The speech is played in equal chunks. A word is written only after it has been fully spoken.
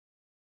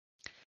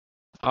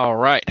All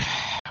right,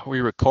 we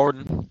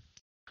recording.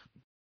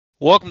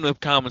 Welcome to the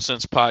Common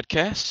Sense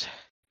Podcast.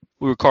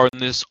 We're recording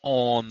this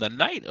on the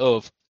night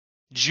of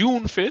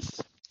June 5th,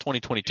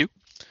 2022.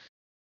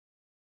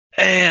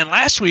 And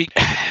last week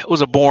was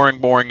a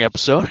boring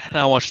episode, and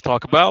I want to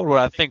talk about what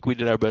I think we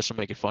did our best to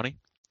make it funny.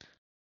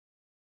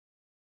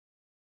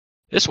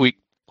 This week,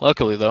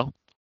 luckily though,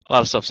 a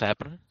lot of stuff's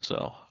happening,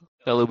 so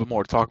got a little bit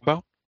more to talk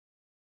about.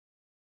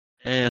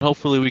 And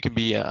hopefully we can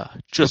be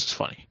just as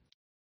funny.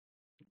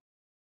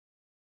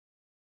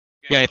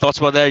 You got any thoughts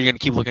about that? Or you're going to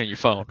keep looking at your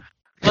phone?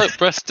 Look,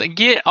 bro,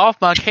 get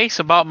off my case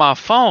about my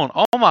phone.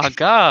 Oh my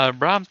God,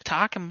 bro,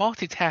 I can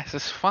multitask.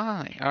 It's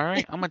fine, all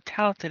right? I'm a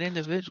talented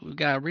individual. You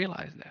gotta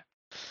realize that.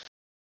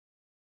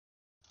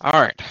 All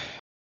right.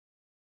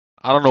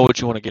 I don't know what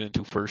you want to get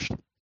into first.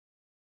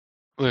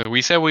 Look,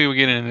 we said we were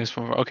getting into this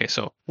one. Okay,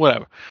 so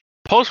whatever.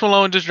 Post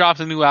Malone just dropped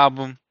a new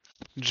album,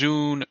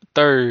 June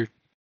 3rd,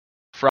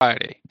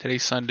 Friday.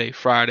 Today's Sunday,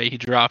 Friday. He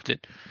dropped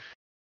it.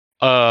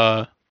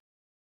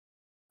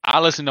 I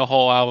listened to the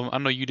whole album. I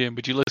know you didn't,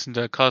 but you listened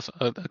to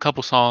a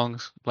couple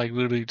songs, like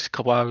literally just a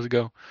couple hours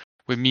ago,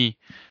 with me.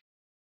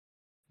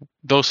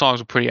 Those songs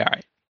were pretty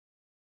alright.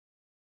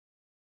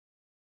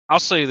 I'll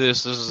say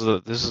this: this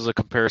is a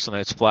comparison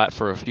that's flat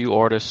for a few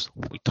artists.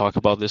 We talked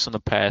about this in the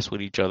past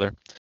with each other.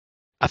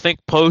 I think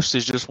Post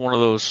is just one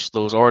of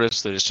those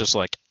artists that is just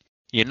like,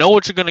 you know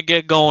what you're gonna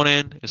get going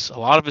in. A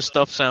lot of his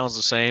stuff sounds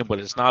the same, but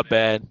it's not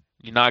bad.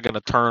 You're not gonna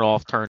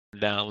turn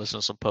down, listen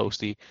to some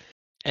Posty.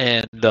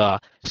 And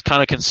it's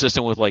kind of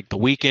consistent with like The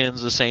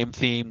Weeknd's the same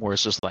theme, where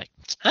it's just like,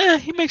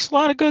 he makes a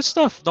lot of good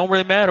stuff. Don't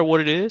really matter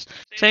what it is.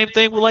 Same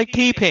thing with like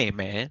T-Pain,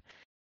 man.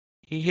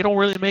 He don't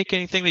really make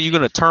anything that you're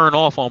gonna turn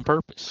off on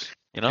purpose.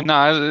 You know?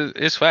 No,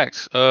 it's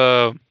facts.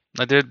 There's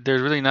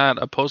really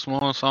not a Post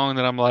Malone song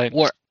that I'm like,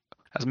 what?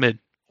 That's mid.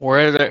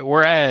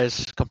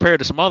 Whereas compared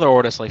to some other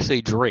artists, like say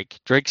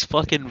Drake's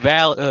fucking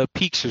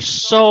peaks are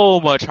so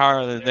much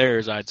higher than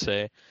theirs. I'd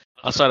say,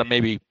 outside of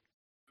maybe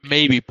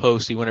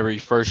Posty whenever he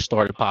first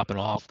started popping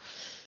off.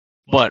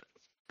 But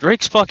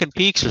Drake's fucking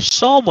peaks are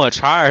so much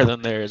higher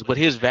than theirs, but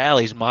his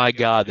valleys, my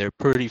God, they're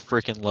pretty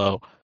freaking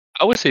low.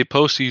 I would say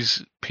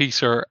Posty's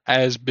peaks are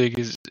as big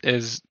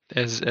as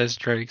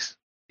Drake's.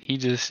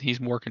 He's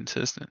more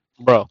consistent.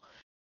 Bro,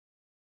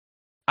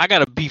 I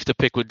got a beef to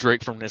pick with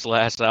Drake from this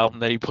last album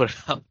that he put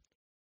out.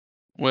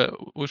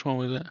 Which one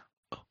was that?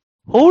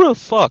 Who the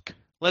fuck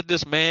let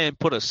this man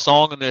put a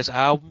song on this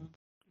album?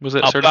 Was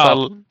that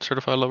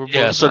Certified Lover Boy?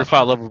 Yeah,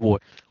 Certified Lover Boy.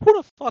 Who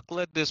the fuck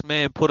let this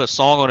man put a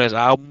song on his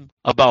album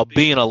about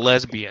being a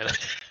lesbian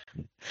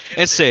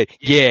and said,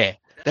 yeah,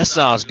 that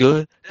sounds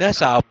good.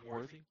 That's album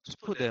worthy.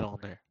 Just put that on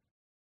there.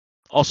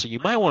 Also, you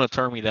might want to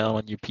turn me down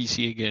on your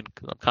PC again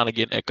because I'm kind of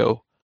getting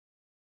echo.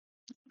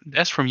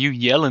 That's from you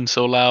yelling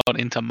so loud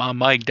into my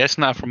mic. That's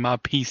not from my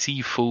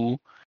PC, fool.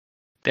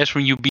 That's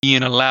from you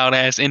being a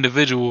loud-ass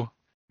individual.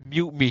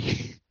 Mute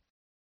me.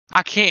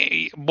 I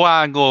can't. Boy,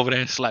 I can go over there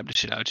and slap the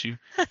shit out you.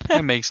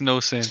 That makes no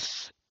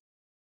sense.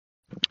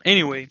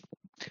 Anyway,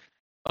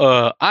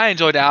 I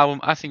enjoyed the album.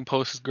 I think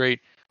Post is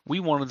great. We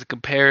wanted to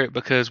compare it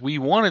because we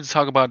wanted to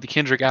talk about the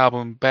Kendrick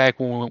album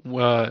back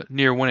when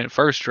near when it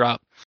first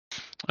dropped.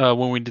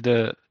 When we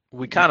did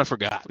we kind of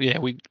forgot. Yeah,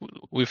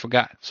 we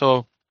forgot.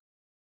 So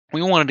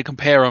we wanted to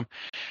compare them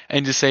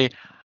and just say,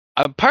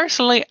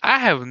 personally, I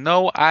have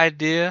no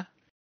idea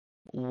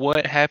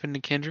what happened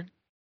to Kendrick.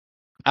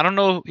 I don't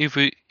know if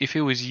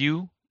it was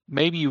you.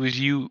 Maybe it was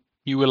you.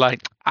 You were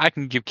like, I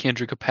can give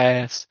Kendrick a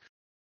pass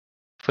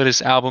for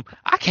this album.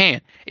 I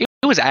can't. It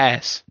was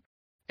ass.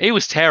 It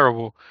was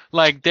terrible.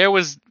 Like there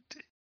was,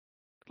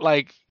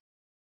 like,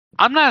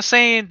 I'm not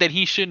saying that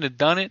he shouldn't have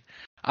done it.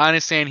 I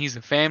understand he's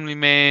a family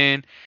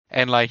man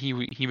and like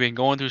he been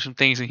going through some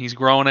things and he's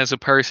grown as a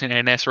person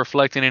and that's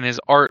reflected in his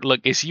art. Look,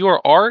 it's your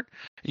art.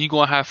 And you're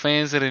gonna have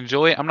fans that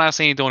enjoy it. I'm not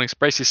saying don't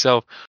express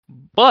yourself,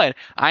 but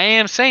I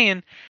am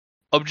saying,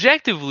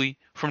 objectively,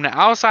 from the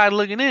outside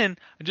looking in,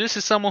 just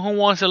as someone who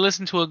wants to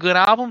listen to a good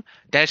album,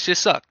 that shit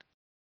sucked.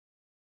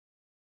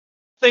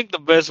 I think the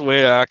best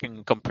way I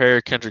can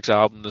compare Kendrick's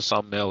album to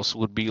something else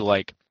would be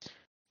like,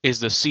 is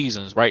the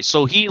seasons, right?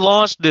 So he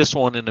launched this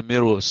one in the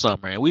middle of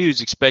summer, and we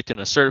was expecting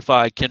a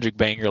certified Kendrick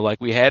banger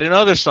like we had in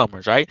other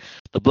summers, right?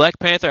 The Black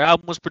Panther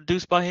album was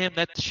produced by him.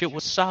 That shit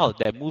was solid.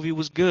 That movie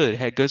was good.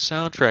 Had good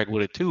soundtrack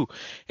with it too.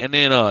 And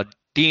then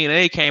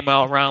DNA came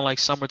out around like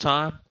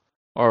summertime.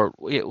 Or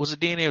was it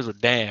DNA or was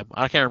it Damn?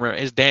 I can't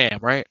remember. It's Damn,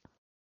 right?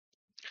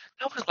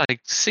 That was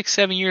like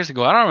 6-7 years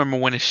ago. I don't remember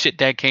when the shit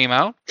that came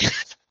out.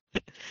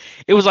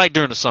 It was like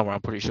during the summer,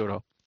 I'm pretty sure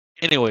though.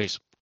 Anyways,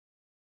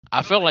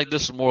 I felt like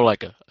this is more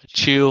like a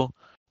chill,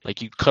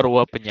 like you cuddle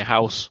up in your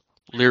house,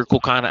 lyrical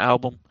kind of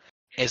album.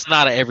 It's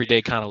not an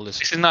everyday kind of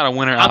listen. This is not a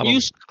winter album.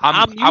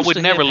 I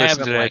would never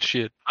listen to that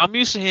shit. I'm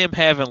used to him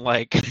having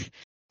like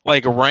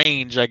a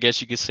range, I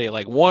guess you could say.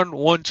 Like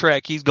one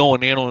track he's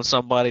going in on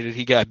somebody that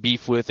he got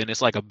beef with, and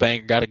it's like a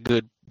banger, got a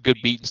good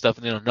beat and stuff.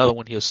 And then another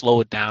one he'll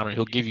slow it down and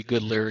he'll give you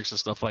good lyrics and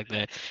stuff like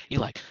that.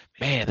 You're like,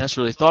 man, that's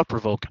really thought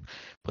provoking.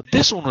 But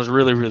this one was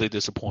really, really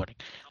disappointing.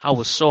 I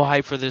was so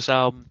hyped for this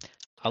album.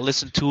 I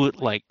listened to it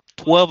like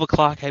 12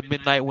 o'clock at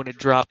midnight when it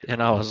dropped,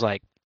 and I was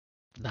like,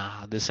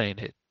 nah, this ain't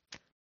it.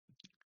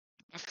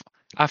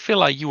 I feel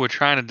like you were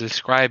trying to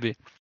describe it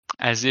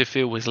as if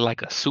it was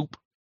like a soup.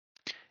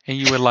 And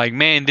you were like,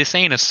 man, this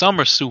ain't a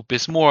summer soup.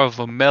 It's more of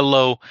a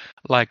mellow,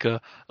 like a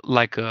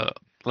like a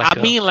I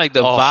like mean, like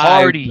the a vibe,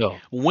 hearty though.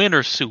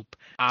 winter soup.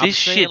 I'm This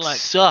saying shit like,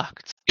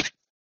 sucked.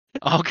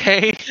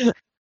 Okay?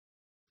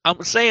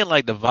 I'm saying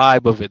like the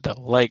vibe of it though.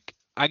 Like,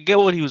 I get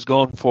what he was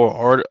going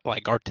for,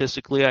 like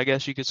artistically, I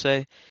guess you could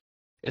say.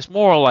 It's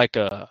more like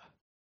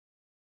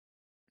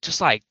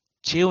just like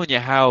chill in your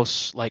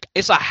house. Like,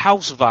 it's a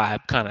house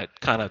vibe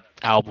kind of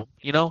album,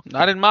 you know?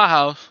 Not in my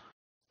house.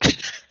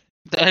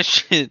 That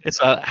shit. It's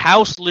a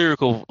house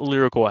lyrical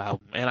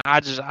album, and I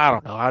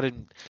don't know.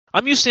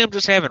 I'm used to him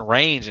just having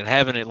range and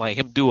having it like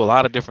him do a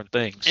lot of different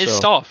things. It's So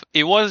soft.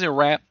 It wasn't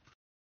rap.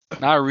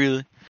 Not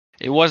really.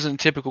 It wasn't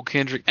typical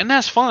Kendrick, and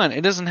that's fine.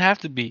 It doesn't have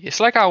to be. It's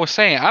like I was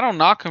saying. I don't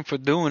knock him for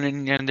doing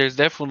it, and there's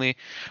definitely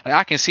like,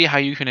 I can see how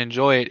you can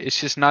enjoy it. It's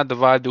just not the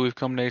vibe that we've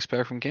come to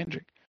expect from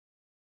Kendrick.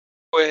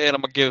 go ahead.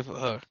 I'm gonna give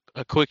a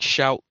quick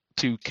shout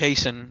to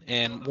Kaysen,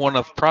 and one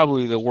of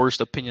probably the worst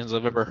opinions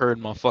I've ever heard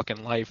in my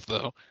fucking life,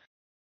 though.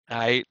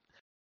 Alright,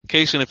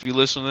 Kaysen, if you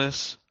listen to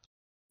this,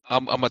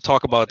 I'm gonna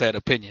talk about that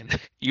opinion.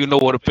 You know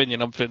what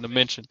opinion I'm finna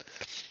mention.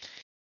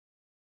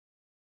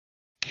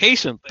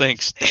 Kaysen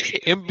thinks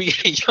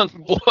NBA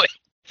YoungBoy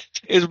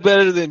is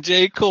better than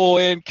J. Cole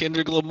and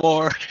Kendrick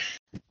Lamar.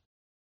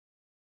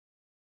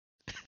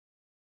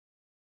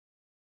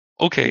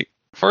 Okay,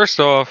 first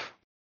off,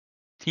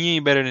 he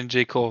ain't better than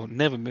J. Cole.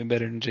 Never been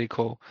better than J.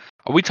 Cole.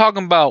 Are we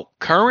talking about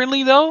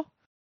currently though,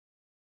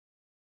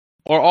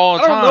 or all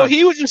I the don't know. time?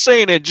 He was just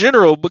saying in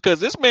general because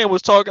this man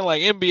was talking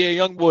like NBA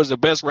YoungBoy is the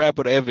best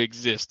rapper to ever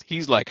exist.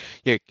 He's like,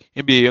 yeah,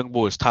 NBA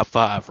YoungBoy is top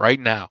 5 right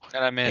now, And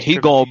that and man's he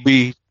tripping.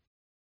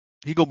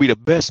 gonna be the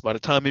best by the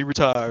time he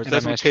retires. And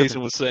that That's what man's Kaysen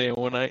tripping. was saying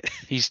one night.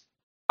 He's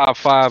top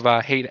 5.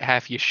 I hate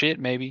half your shit,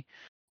 maybe.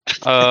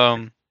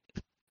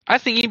 I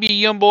think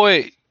NBA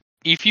YoungBoy,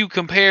 if you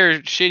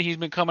compare shit he's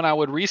been coming out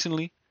with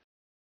recently,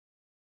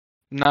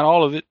 not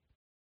all of it,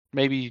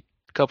 maybe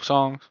a couple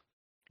songs,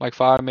 like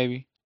 5,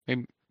 maybe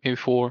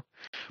 4.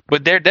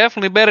 But they're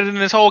definitely better than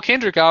this whole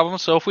Kendrick album.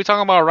 So if we're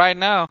talking about right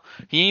now,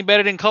 he ain't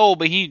better than Cole,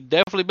 but he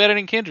definitely better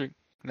than Kendrick.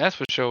 That's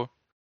for sure.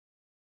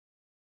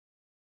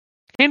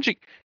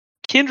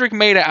 Kendrick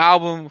made an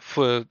album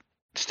for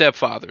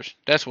stepfathers.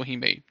 That's what he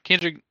made.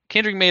 Kendrick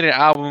made an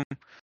album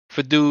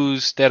for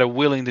dudes that are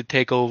willing to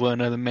take over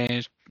another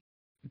man's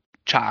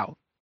child.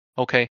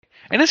 Okay.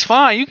 And it's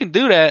fine. You can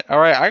do that. All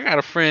right. I got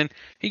a friend.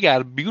 He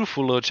got a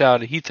beautiful little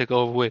child that he took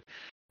over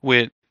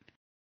with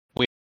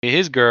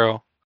his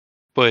girl.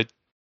 But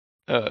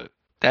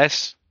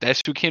that's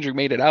who Kendrick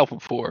made an album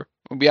for.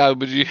 I'll be honest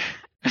with you.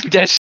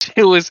 that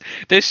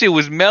that shit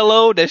was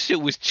mellow. That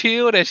shit was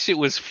chill. That shit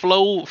was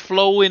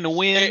flow in the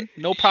wind.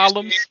 No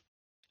problems.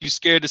 You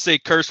scared to say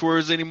curse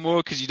words anymore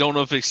because you don't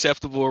know if it's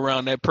acceptable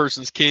around that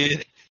person's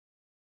kid?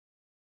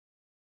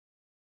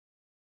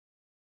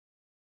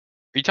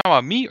 Are you talking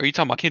about me or are you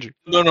talking about Kendrick?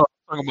 No, I'm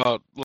talking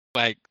about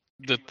like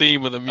the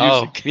theme of the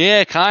Oh, music.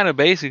 yeah, kind of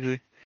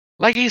basically.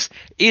 Like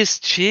it's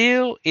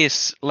chill.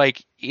 It's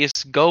like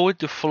it's go with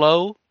the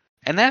flow,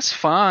 and that's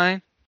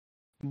fine.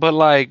 But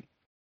like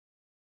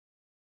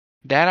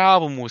that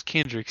album was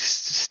Kendrick's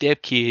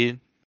step kid.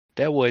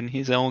 That wasn't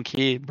his own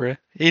kid, bruh.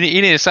 It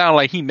didn't sound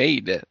like he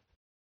made that.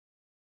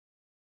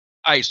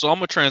 All right, so I'm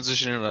gonna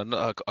transition in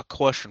a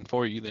question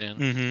for you then.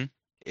 Mm-hmm.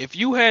 If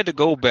you had to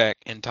go back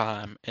in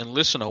time and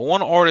listen to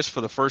one artist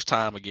for the first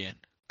time again,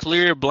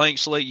 clear blank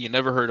slate, you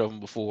never heard of him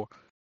before,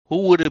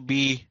 who would it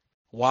be?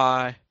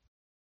 Why?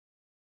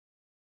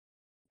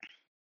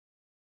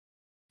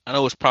 I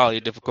know it's probably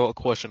a difficult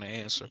question to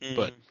answer,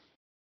 but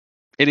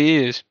It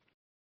is.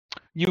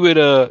 You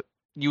had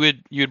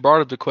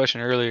brought up the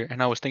question earlier,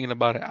 and I was thinking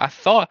about it. I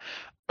thought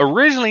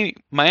originally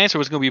my answer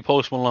was gonna be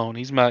Post Malone.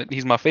 He's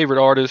my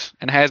favorite artist,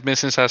 and has been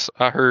since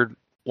I heard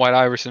White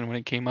Iverson when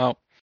it came out.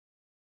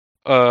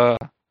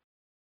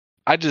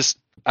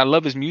 I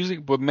love his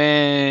music, but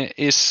man,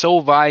 it's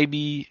so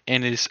vibey,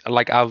 and it's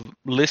like I've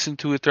listened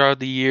to it throughout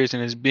the years,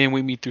 and it's been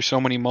with me through so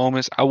many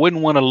moments. I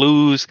wouldn't want to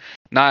lose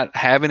not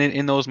having it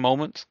in those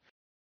moments.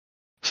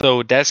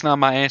 So that's not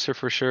my answer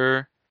for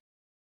sure.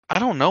 I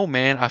don't know,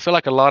 man. I feel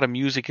like a lot of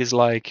music is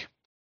like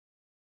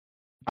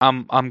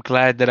I'm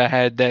glad that I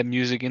had that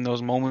music in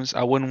those moments.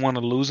 I wouldn't want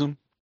to lose them.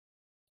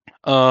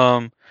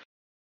 Um,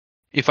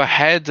 if I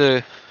had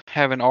to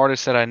have an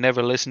artist that I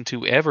never listened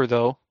to ever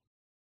though,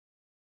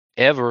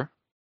 ever,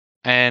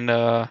 and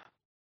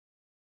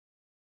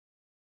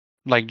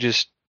like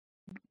just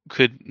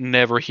could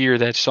never hear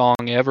that song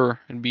ever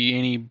and be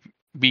any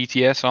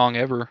BTS song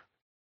ever.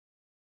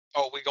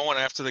 oh, we going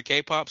after the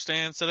K-pop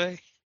stands today?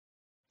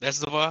 That's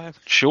the vibe.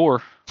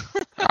 Sure,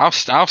 I'll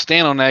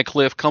stand on that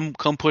cliff. Come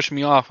push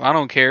me off. I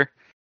don't care.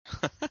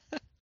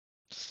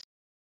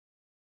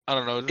 I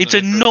don't know. It's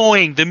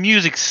annoying. The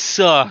music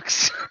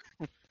sucks.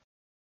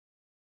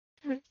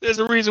 There's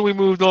a reason we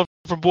moved on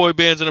from boy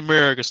bands in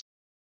America.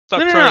 Stop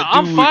No. trying to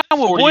I'm do fine it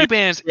with 40 boy years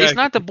bands. It's back.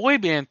 not the boy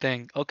band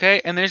thing,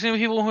 okay? And there's gonna be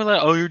people who are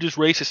like, "Oh, you're just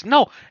racist."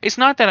 No, it's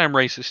not that I'm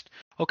racist,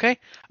 okay?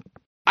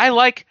 I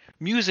like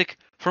music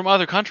from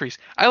other countries.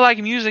 I like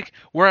music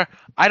where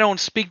I don't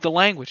speak the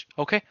language,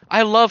 okay?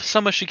 I love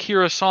some of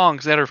Shakira's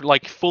songs that are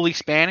like fully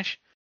Spanish.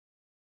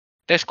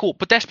 That's cool,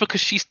 but that's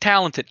because she's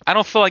talented. I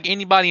don't feel like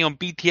anybody on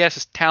BTS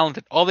is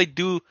talented. All they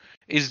do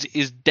is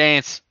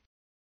dance.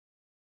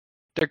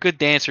 They're good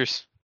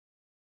dancers.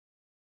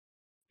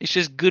 It's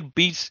just good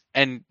beats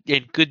and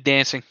good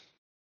dancing.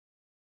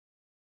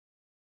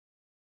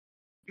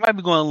 Might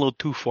be going a little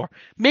too far.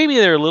 Maybe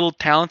they're a little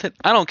talented.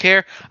 I don't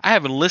care. I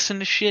haven't listened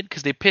to shit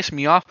because they piss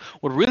me off.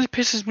 What really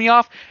pisses me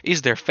off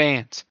is their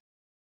fans.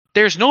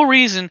 There's no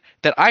reason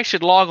that I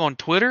should log on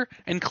Twitter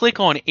and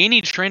click on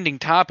any trending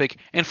topic,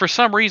 and for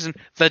some reason,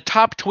 the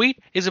top tweet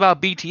is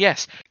about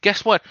BTS.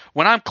 Guess what?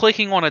 When I'm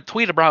clicking on a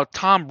tweet about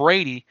Tom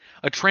Brady,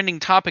 a trending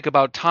topic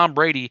about Tom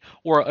Brady,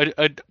 or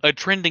a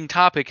trending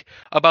topic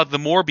about the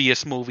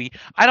Morbius movie,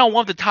 I don't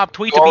want the top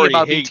tweet You to be already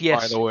about hate, by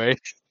BTS. the way.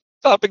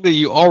 Topic that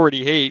you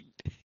already hate.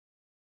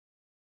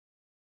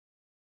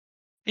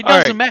 It All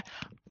right. doesn't matter.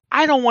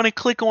 I don't want to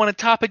click on a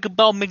topic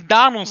about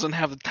McDonald's and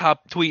have the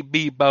top tweet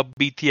be about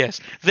BTS.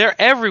 They're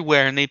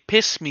everywhere and they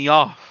piss me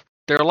off.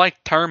 They're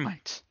like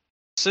termites.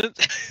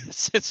 Since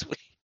since we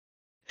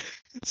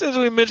since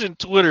we mentioned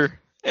Twitter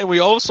and we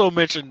also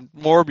mentioned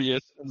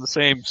Morbius in the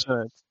same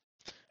sense,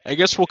 I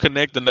guess we'll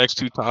connect the next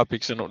two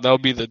topics and that'll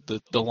be the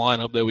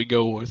lineup that we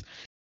go with.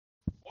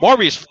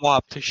 Morbius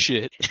flopped to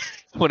shit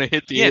when it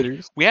hit Again,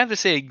 theaters. we have to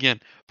say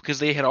again because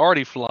they had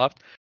already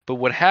flopped. But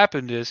what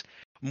happened is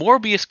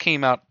Morbius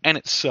came out and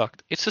it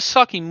sucked. It's a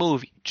sucky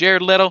movie.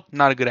 Jared Leto,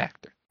 not a good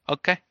actor.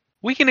 Okay?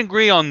 We can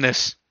agree on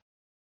this.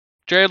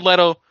 Jared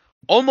Leto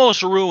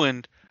almost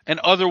ruined an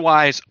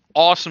otherwise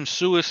awesome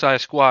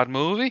Suicide Squad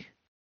movie.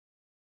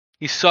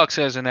 He sucks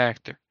as an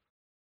actor.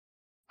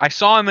 I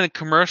saw him in a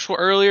commercial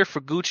earlier for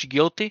Gucci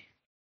Guilty.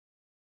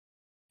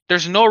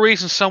 There's no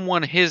reason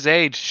someone his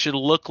age should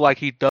look like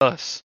he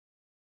does.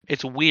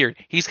 It's weird.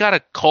 He's got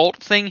a cult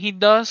thing he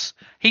does.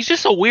 He's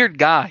just a weird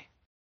guy.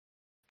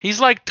 He's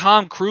like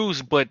Tom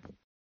Cruise, but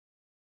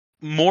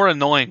more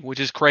annoying, which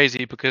is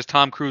crazy because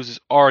Tom Cruise is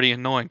already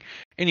annoying.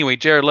 Anyway,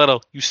 Jared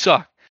Leto, you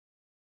suck.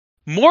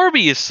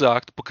 Morbius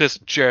sucked because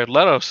Jared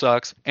Leto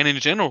sucks, and in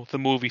general, the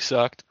movie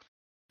sucked.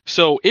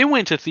 So it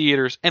went to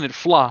theaters and it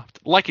flopped,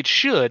 like it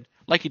should,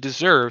 like it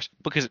deserves,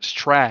 because it's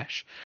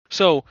trash.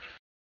 So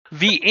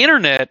the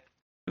internet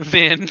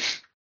then.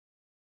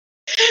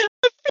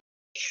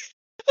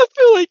 I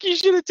feel like you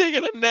should have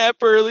taken a nap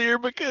earlier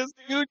because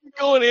you're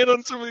going in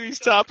on some of these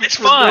topics. It's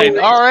fine,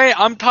 alright?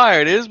 I'm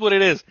tired. It is what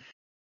it is.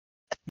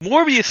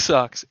 Morbius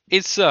sucks.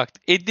 It sucked.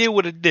 It did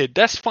what it did.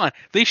 That's fine.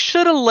 They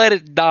should have let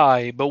it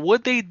die, but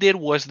what they did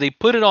was they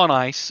put it on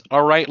ice,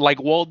 alright?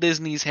 Like Walt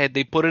Disney's head,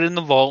 they put it in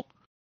the vault.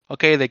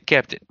 Okay, they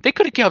kept it. They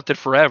could have kept it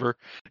forever,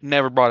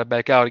 never brought it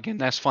back out again.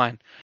 That's fine.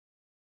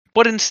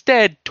 But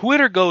instead,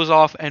 Twitter goes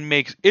off and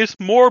makes it's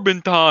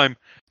Morbin time,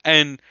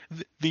 and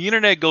the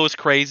internet goes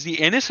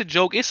crazy. And it's a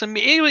joke.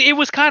 It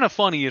was kind of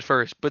funny at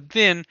first, but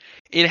then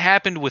it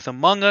happened with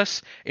Among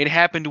Us. It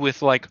happened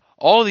with like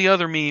all the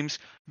other memes.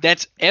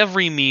 That's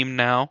every meme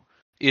now.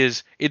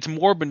 Is it's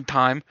Morbin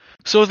time.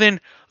 So then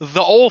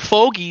the old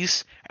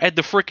fogies at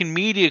the freaking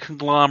media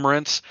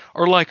conglomerates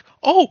are like,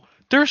 oh,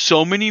 there's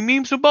so many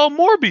memes about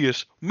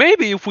Morbius.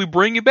 Maybe if we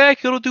bring it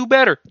back, it'll do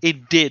better.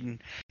 It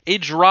didn't.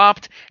 It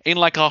dropped in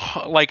like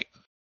I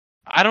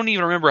don't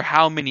even remember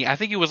how many. I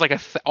think it was like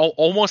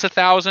almost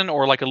 1,000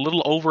 or like a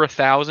little over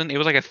 1,000. It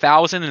was like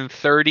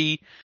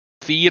 1,030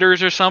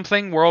 theaters or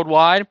something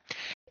worldwide.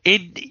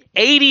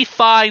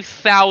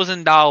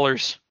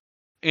 $85,000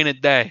 in a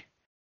day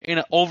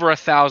in over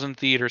 1,000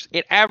 theaters.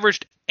 It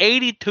averaged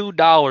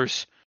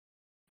 $82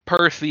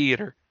 per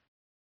theater.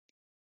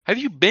 Have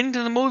you been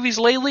to the movies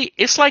lately?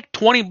 It's like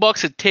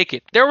 $20 a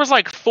ticket. There was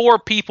like 4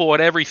 people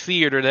at every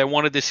theater that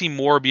wanted to see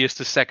Morbius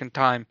the second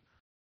time.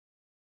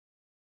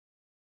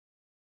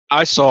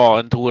 I saw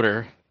on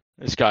Twitter,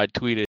 this guy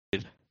tweeted,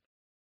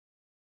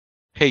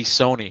 "Hey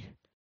Sony,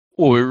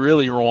 what we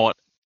really want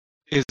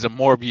is a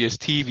Morbius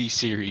TV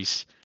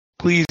series.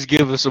 Please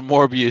give us a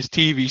Morbius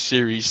TV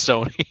series,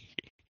 Sony."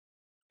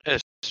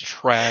 It's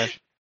trash.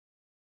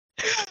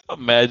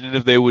 Imagine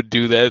if they would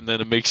do that and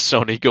then it makes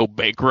Sony go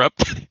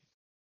bankrupt.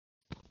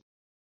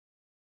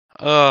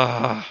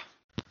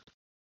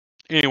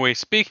 Anyway,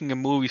 speaking of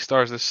movie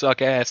stars that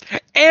suck ass,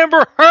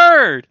 Amber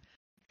Heard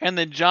and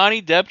the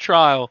Johnny Depp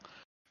trial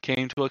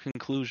came to a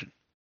conclusion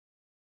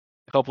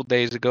a couple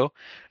days ago.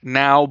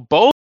 Now,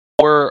 both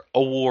were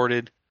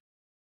awarded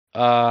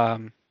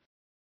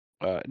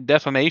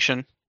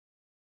defamation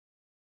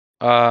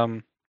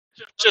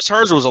Just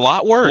hers was a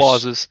lot worse.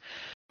 clauses.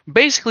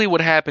 Basically,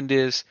 what happened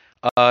is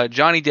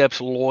Johnny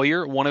Depp's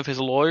lawyer, one of his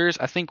lawyers,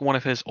 I think one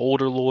of his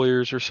older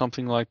lawyers or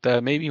something like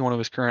that, maybe one of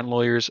his current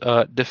lawyers,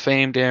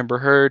 defamed Amber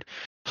Heard.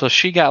 So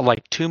she got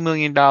like $2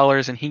 million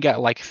and he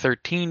got like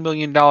 $13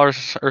 million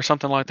or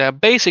something like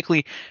that.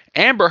 Basically,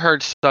 Amber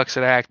Heard sucks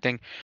at acting.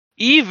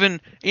 even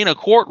in a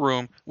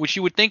courtroom, which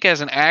you would think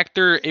as an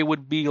actor it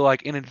would be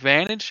like an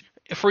advantage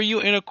for you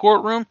in a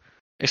courtroom,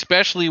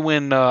 especially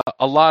when a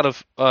lot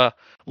of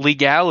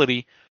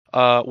legality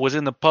was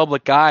in the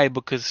public eye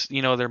because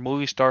they're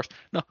movie stars.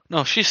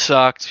 No, she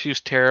sucked. She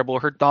was terrible.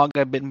 Her dog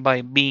got bitten by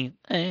a bee.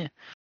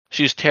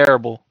 She was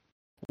terrible.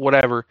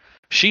 Whatever.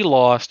 She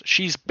lost.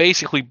 She's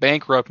basically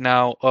bankrupt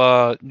now.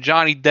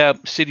 Johnny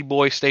Depp, City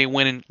Boy, stay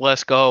winning.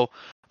 Let's go.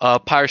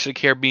 Pirates of the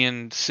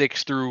Caribbean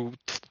 6 through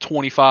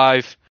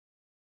 25.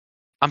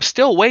 I'm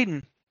still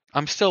waiting.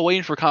 I'm still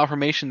waiting for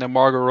confirmation that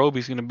Margot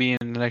Robbie's going to be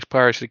in the next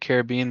Pirates of the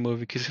Caribbean movie.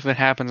 Because if it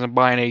happens, I'm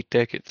buying 8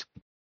 tickets.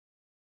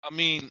 I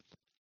mean,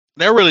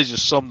 that really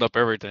just summed up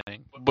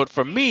everything. But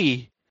for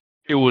me,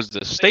 it was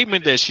the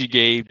statement that she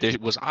gave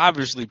that was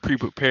obviously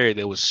pre-prepared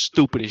that was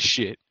stupid as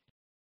shit.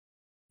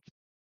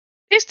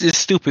 It's this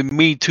stupid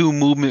Me Too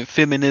movement,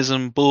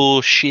 feminism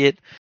bullshit.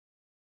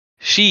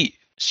 She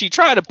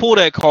tried to pull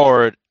that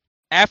card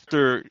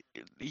after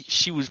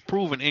she was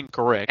proven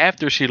incorrect.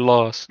 After she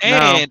lost.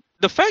 And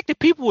the fact that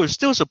people are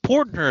still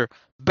supporting her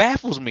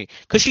baffles me.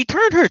 Because she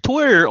turned her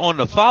Twitter on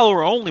the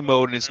follower-only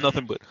mode, and it's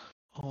nothing but,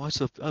 oh,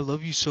 I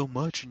love you so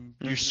much, and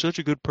you're such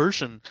a good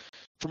person.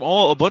 From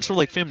a bunch of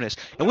like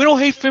feminists. And we don't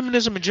hate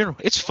feminism in general.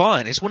 It's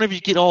fine. It's whenever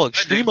you get all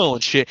extremo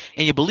and shit,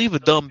 and you believe a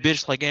dumb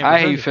bitch like Amber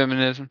Turd. I hate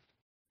feminism.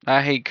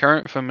 I hate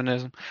current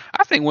feminism.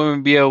 I think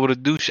women be able to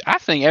do I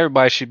think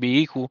everybody should be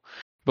equal.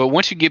 But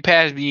once you get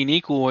past being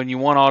equal and you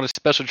want all this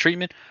special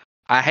treatment,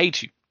 I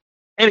hate you.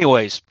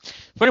 Anyways,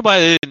 for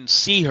anybody that didn't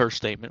see her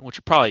statement, which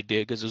you probably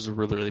did because it was a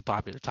really, really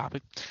popular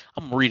topic,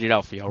 I'm going to read it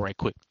out for y'all right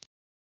quick.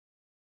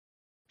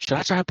 Should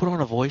I try to put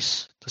on a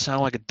voice to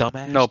sound like a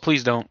dumbass? No,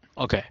 please don't.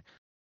 Okay.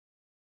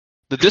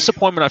 The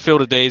disappointment I feel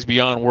today is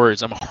beyond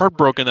words. I'm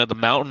heartbroken that the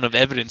mountain of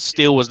evidence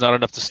still was not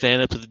enough to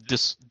stand up to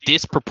the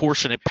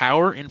disproportionate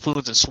power,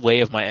 influence, and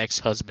sway of my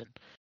ex-husband.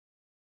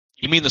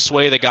 You mean the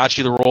sway that got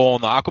you the role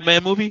in the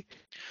Aquaman movie?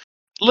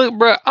 Look,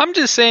 bro, I'm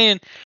just saying,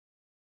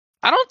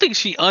 I don't think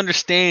she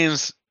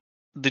understands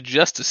the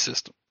justice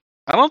system.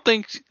 I don't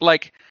think,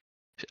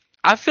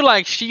 I feel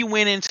like she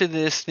went into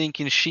this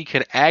thinking she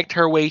could act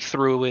her way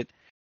through it.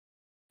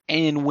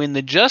 And when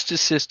the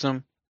justice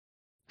system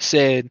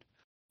said,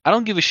 I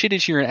don't give a shit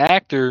that you're an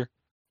actor,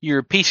 you're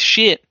a piece of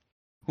shit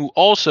who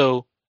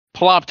also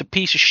plopped a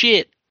piece of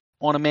shit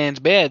on a man's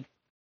bed,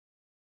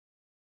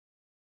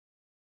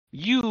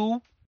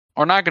 you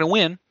are not going to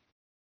win.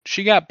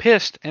 She got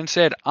pissed and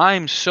said,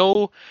 I'm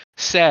so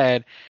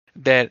sad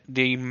that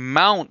the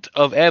amount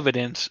of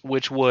evidence,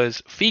 which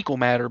was fecal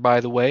matter, by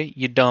the way,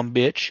 you dumb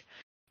bitch,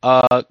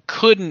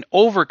 couldn't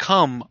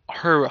overcome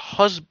her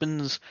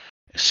husband's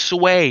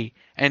sway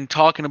and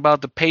talking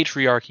about the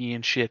patriarchy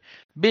and shit.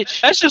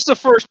 Bitch. That's just the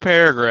first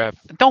paragraph.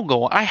 Don't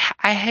go on.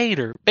 I hate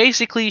her.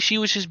 Basically, she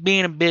was just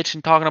being a bitch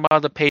and talking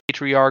about the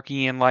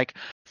patriarchy and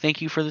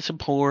thank you for the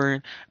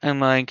support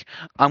and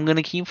I'm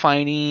gonna keep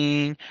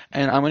fighting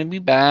and I'm gonna be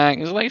back.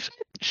 It's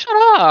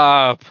shut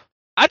up.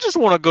 I just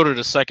want to go to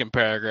the second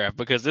paragraph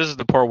because this is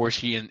the part where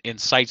she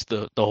incites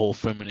the whole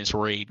feminist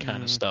raid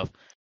kind of stuff.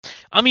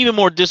 I'm even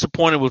more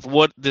disappointed with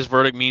what this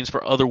verdict means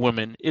for other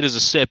women. It is a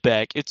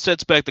setback. It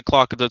sets back the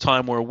clock at the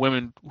time where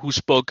women who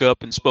spoke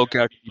up and spoke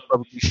out could be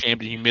publicly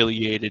shamed and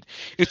humiliated.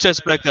 It sets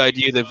back the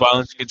idea that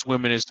violence against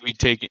women is to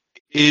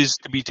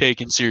be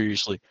taken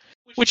seriously,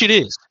 which it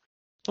is.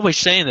 Nobody's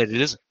saying that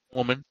it isn't,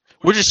 woman.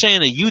 We're just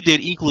saying that you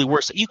did equally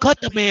worse. You cut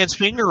the man's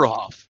finger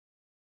off.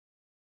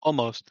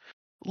 Almost.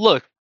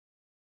 Look,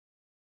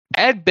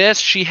 at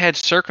best she had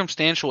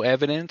circumstantial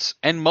evidence,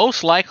 and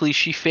most likely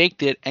she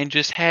faked it and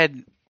just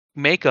had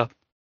makeup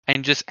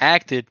and just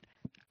acted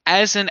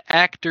as an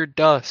actor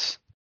does.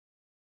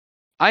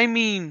 I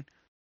mean,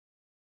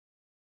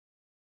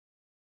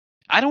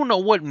 I don't know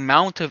what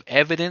amount of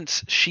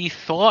evidence she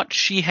thought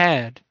she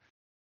had,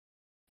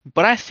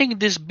 but I think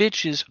this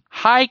bitch is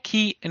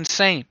high-key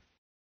insane.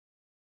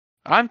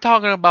 I'm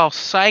talking about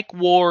psych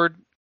ward,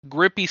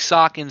 grippy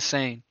sock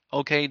insane.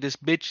 Okay, this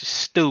bitch is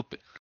stupid.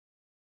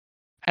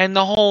 And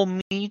the whole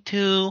Me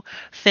Too,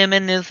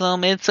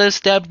 feminism, it's a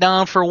step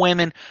down for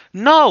women.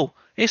 No,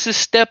 it's a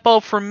step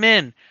up for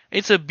men.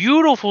 It's a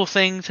beautiful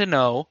thing to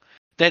know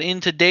that in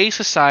today's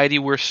society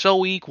we're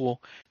so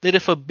equal that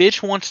if a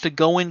bitch wants to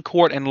go in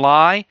court and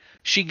lie,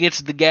 she gets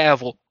the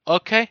gavel.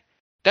 Okay?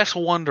 That's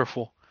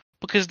wonderful.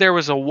 Because there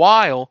was a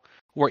while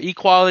where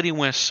equality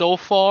went so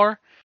far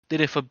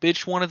that if a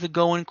bitch wanted to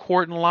go in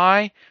court and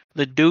lie,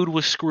 the dude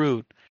was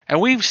screwed.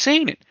 And we've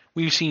seen it.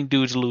 We've seen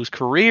dudes lose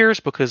careers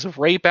because of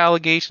rape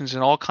allegations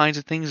and all kinds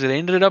of things that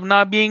ended up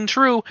not being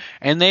true.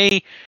 And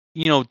they,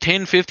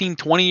 10, 15,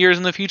 20 years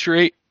in the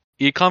future,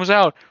 it comes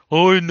out,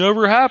 oh, it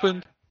never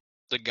happened.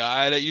 The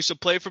guy that used to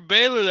play for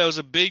Baylor that was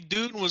a big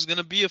dude and was going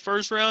to be a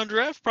first-round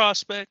draft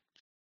prospect.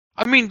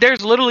 I mean,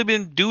 there's literally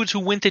been dudes who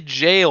went to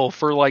jail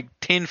for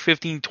 10,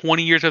 15,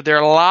 20 years of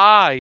their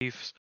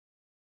lives.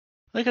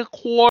 A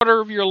quarter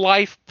of your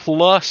life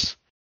plus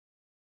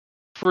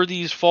for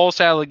these false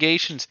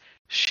allegations.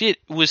 Shit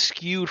was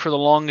skewed for the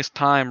longest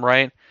time,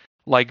 right?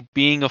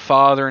 Being a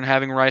father and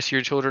having rights to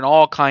your children,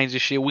 all kinds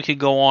of shit. We could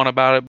go on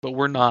about it, but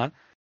we're not.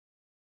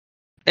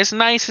 it's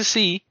nice to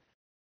see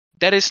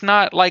that it's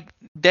not like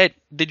that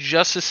the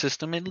justice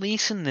system, at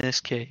least in this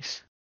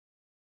case,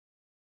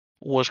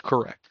 was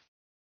correct.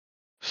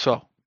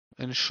 So,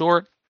 in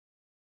short,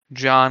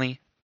 Johnny,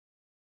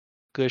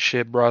 good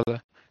shit,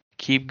 brother.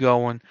 Keep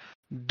going.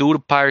 Do the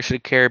Pirates of the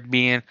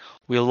Caribbean.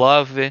 We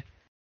love it.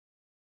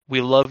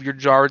 We love your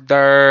jar of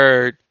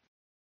dirt.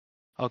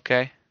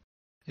 Okay?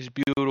 It's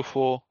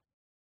beautiful.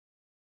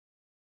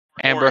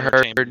 More Amber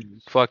entertainment Heard,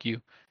 news. fuck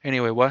you.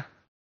 Anyway, what?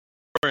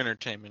 More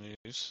entertainment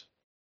news.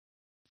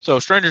 So,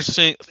 Stranger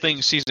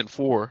Things season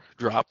 4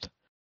 dropped.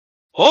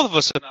 Both of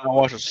us have not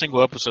watched a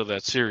single episode of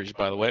that series,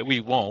 by the way. We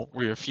won't.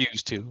 We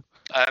refuse to.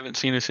 I haven't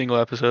seen a single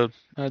episode.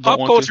 I don't Pop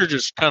want culture to.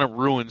 just kind of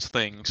ruins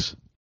things, to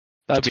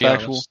That's be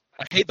factual. honest.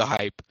 I hate the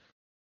hype.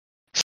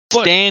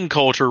 But Stan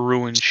culture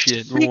ruins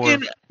shit.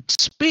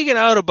 speaking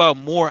out about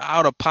more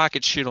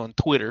out-of-pocket shit on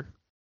Twitter,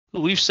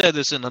 we've said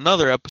this in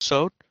another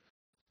episode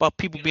about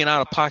people being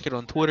out of pocket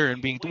on Twitter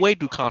and being way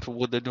too comfortable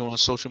with what they're doing on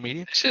social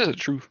media. This is the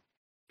truth.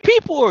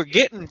 People are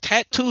getting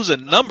tattoos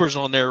and numbers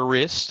on their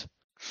wrist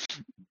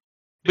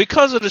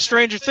because of the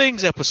Stranger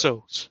Things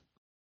episodes.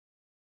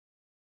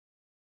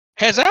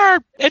 Has our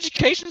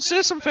education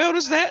system failed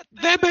us that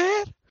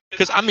bad?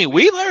 Because, I mean,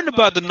 we learned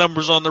about the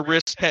numbers on the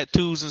wrist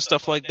tattoos and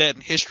stuff like that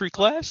in history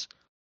class.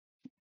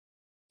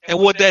 And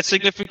what that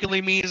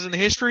significantly means in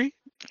history.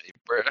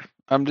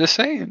 I'm just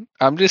saying.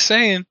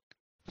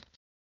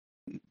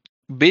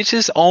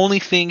 Bitches only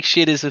think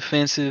shit is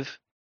offensive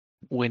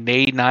when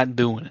they not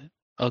doing it.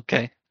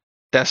 Okay?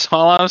 That's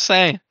all I'm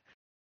saying.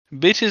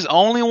 Bitches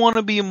only want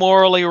to be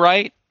morally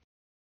right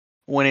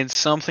when it's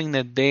something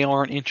that they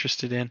aren't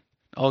interested in.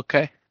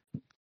 Okay?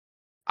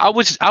 I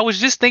was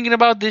just thinking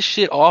about this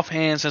shit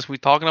offhand since we're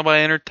talking about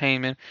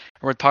entertainment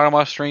and we're talking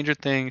about Stranger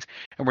Things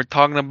and we're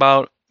talking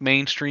about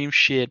mainstream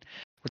shit.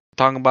 We're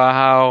talking about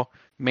how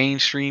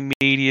mainstream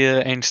media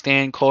and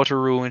stan culture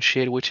ruin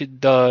shit, which it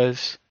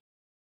does.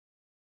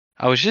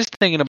 I was just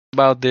thinking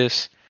about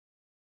this.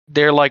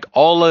 They're like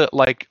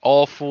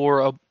all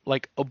for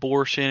like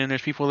abortion, and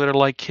there's people that are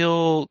like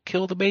kill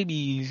the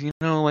babies, you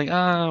know, like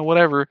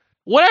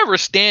whatever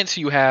stance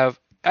you have.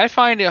 I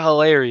find it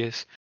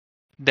hilarious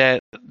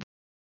that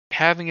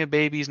having a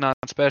baby is not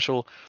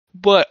special.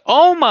 But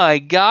oh my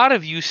god,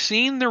 have you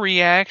seen the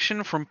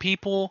reaction from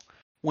people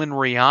when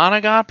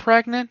Rihanna got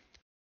pregnant?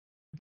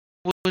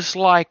 It was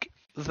like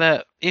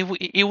that.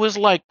 It was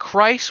like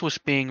Christ was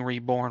being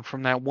reborn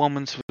from that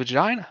woman's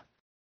vagina.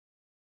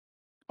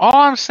 All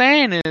I'm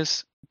saying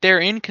is they're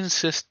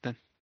inconsistent.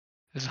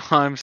 Is all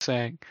I'm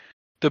saying.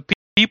 The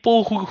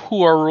people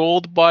who are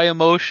ruled by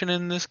emotion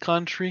in this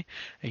country,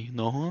 and you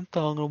know who I'm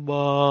talking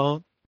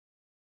about.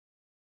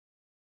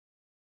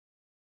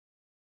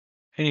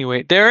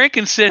 Anyway, they're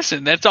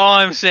inconsistent. That's all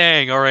I'm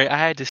saying. All right, I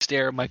had to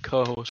stare at my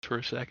co-host for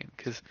a second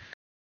because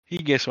he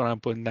gets what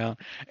I'm putting down.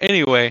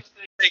 Anyway,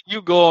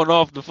 You going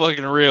off the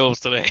fucking rails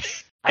today.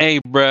 hey,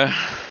 bruh.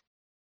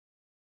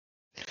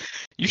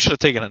 You should have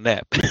taken a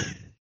nap.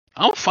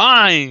 I'm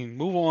fine.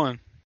 Move on.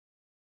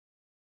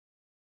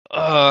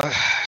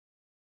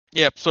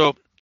 Yep, so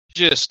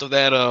gist of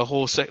that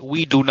whole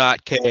we do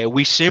not care.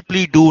 We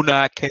simply do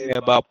not care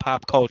about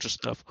pop culture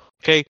stuff.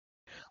 Okay?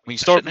 When you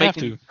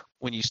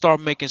start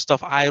making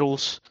stuff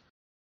idols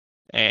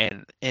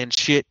and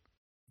shit,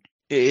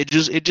 it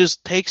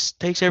just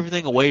takes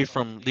everything away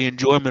from the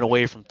enjoyment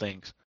away from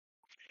things.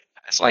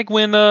 It's like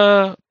when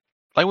like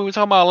we were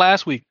talking about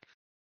last week.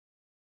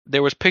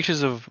 There was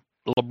pictures of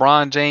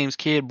LeBron James'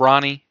 kid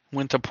Bronny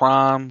went to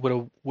prom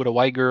with a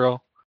white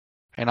girl,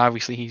 and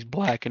obviously he's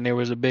black, and there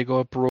was a big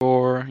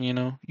uproar. You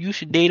know, you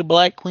should date a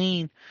black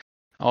queen.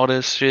 All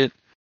this shit.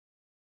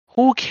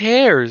 Who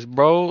cares,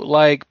 bro?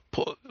 Like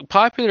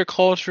popular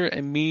culture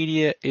and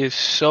media is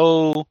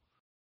so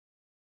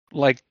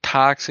like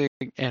toxic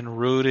and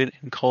rooted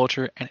in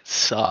culture, and it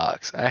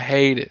sucks. I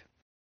hate it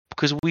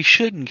because we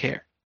shouldn't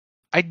care.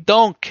 I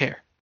don't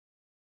care.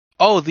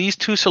 Oh, these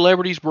two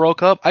celebrities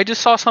broke up. I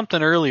just saw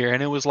something earlier,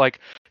 and it was like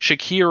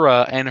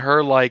Shakira and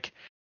her like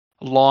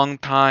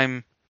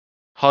longtime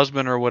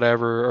husband or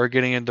whatever are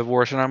getting a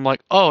divorce, and I'm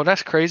like, oh,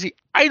 that's crazy.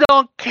 I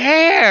don't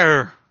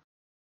care.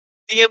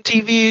 The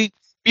MTV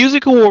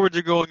Music Awards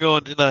are going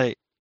on tonight.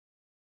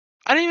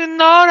 I didn't even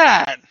know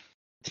that.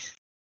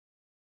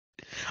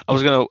 I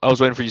was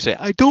waiting for you to say,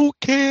 I don't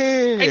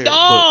care. I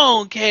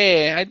don't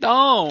care. I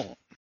don't.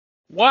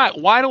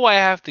 Why do I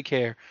have to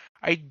care?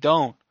 I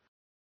don't.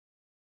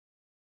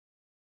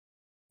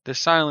 The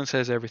silence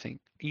says everything.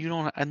 You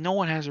don't. No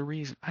one has a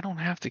reason. I don't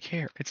have to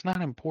care. It's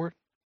not important.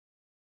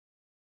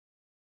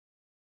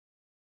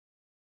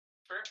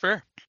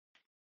 Fair.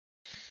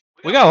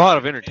 We got a lot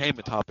of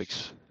entertainment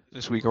topics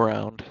this week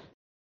around.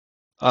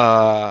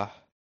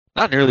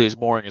 Not nearly as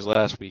boring as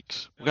last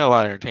week's. We got a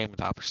lot of entertainment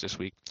topics this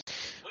week.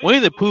 Winnie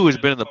the Pooh has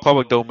been in the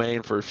public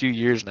domain for a few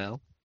years now.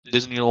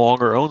 Disney no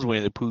longer owns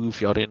Winnie the Pooh,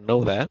 if y'all didn't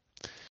know that.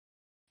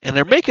 And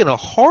they're making a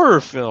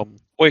horror film.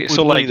 Wait,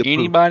 so like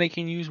anybody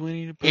can use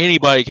Winnie the Pooh?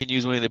 Anybody can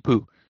use Winnie the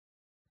Pooh.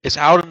 It's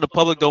out in the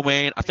public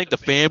domain. I think the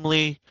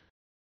family.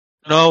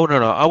 No.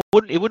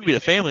 It wouldn't be the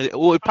family. It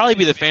would probably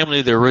be the family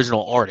of the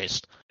original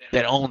artist.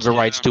 that owns the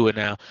rights to it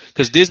now,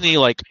 because Disney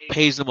like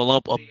pays them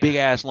a big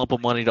ass lump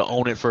of money to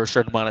own it for a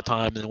certain amount of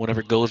time, and then whenever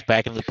it goes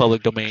back into the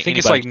public I domain, think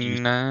it's anybody like can use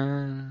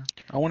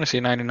it. I want to say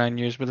 99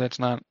 years, but that's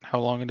not how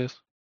long it is.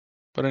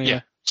 But Yeah.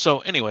 anyway, So,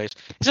 anyways,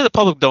 it's in the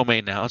public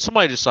domain now, and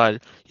somebody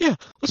decided, yeah,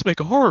 let's make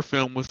a horror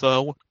film with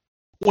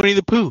Winnie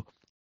the Pooh,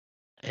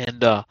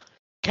 and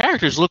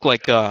characters look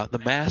like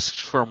the masks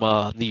from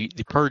the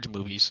Purge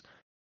movies.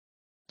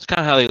 It's kind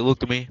of how they look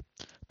to me.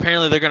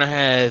 Apparently, they're gonna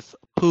have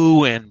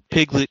Pooh and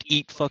Piglet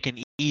eat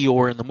fucking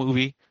Eeyore in the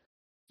movie.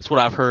 That's what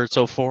I've heard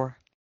so far.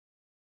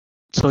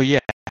 So yeah,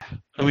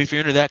 I mean, if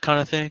you're into that kind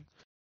of thing,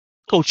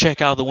 go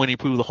check out the Winnie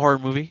Pooh the horror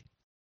movie.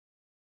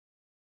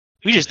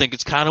 We just think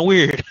it's kind of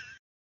weird.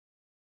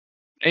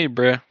 hey,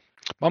 bruh,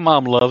 my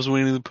mom loves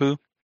Winnie the Pooh.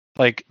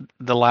 Like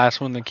the last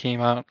one that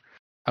came out,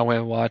 I went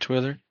and watched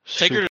with her.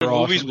 Take her to the Super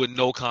movies awesome. with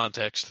no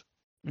context.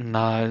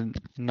 Nah.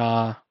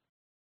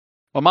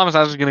 My mom's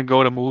not just gonna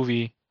go to a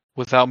movie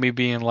without me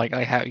being like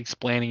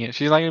explaining it.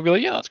 She's not gonna be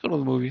like, yeah, let's go to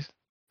the movies.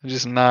 I'm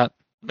just not.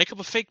 Make up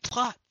a fake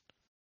plot.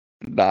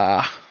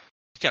 Nah.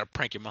 You gotta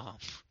prank your mom.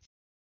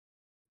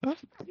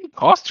 It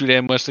costs you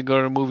that much to go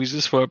to the movies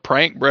just for a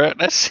prank, bruh.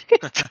 That's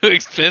too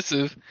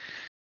expensive.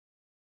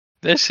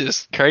 That's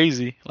just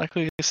crazy. Like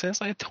we said,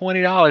 it's like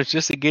 $20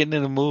 just to get into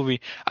the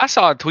movie. I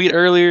saw a tweet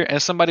earlier,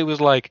 and somebody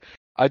was like,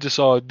 "I just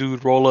saw a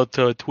dude roll up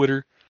to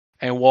Twitter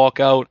and walk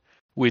out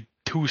with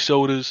 2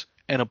 sodas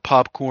and a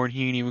popcorn.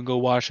 He didn't even go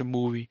watch a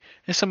movie."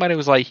 And somebody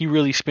was like, "He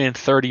really spent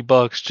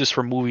 $30 just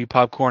for movie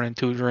popcorn and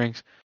 2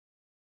 drinks.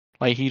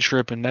 Like he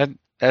tripping.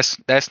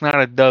 That's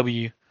not a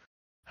W."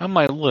 I'm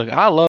like, look,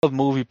 I love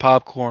movie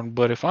popcorn,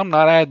 but if I'm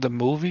not at the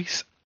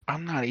movies,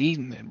 I'm not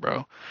eating it,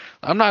 bro.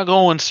 I'm not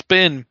going to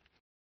spend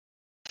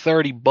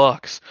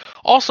 $30.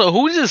 Also,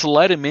 who just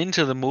let him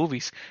into the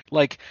movies?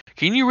 Like,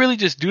 can you really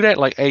just do that?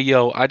 Like, hey,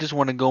 yo, I just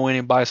want to go in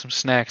and buy some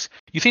snacks.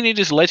 You think they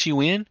just let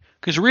you in?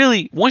 Because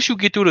really, once you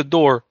get through the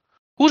door,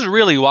 who's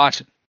really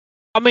watching?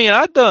 I mean,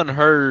 I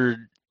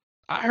heard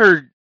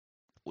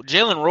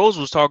Jalen Rose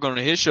was talking on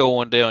his show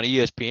one day on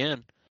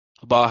ESPN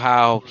about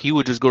how he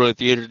would just go to the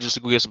theater just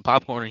to go get some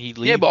popcorn and he'd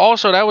leave. Yeah, but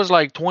also that was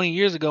like 20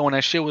 years ago when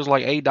that shit was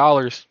like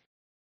 $8.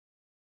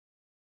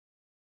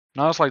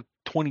 Now it's like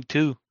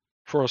 22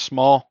 for a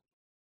small.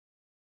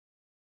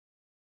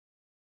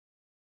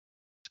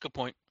 That's a good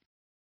point.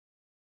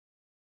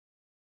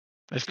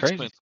 That's It's crazy.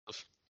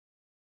 expensive.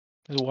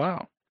 It's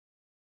wild.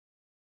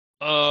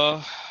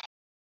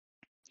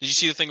 Did you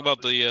see the thing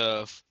about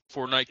the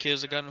Fortnite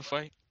kids that got in a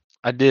fight?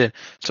 I did.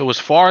 So as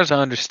far as I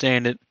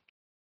understand it,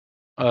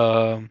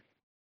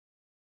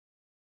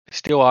 it's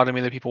still odd to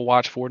me that people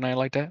watch Fortnite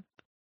like that.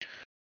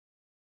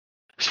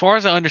 As far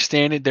as I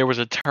understand it, there was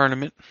a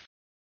tournament.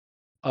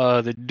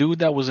 The dude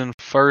that was in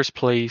first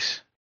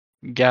place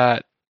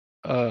got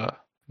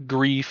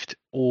griefed,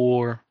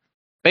 or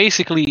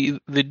basically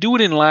the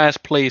dude in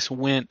last place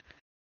went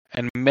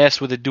and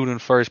messed with the dude in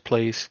first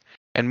place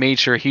and made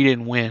sure he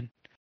didn't win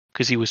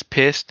because he was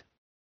pissed,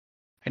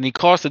 and he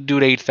cost the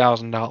dude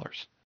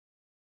 $8,000.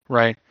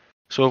 Right?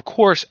 So of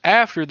course,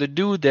 after the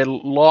dude that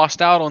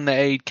lost out on the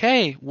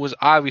 8K was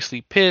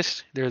obviously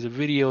pissed. There's a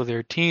video.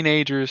 They're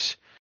teenagers,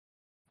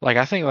 like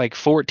I think like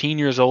 14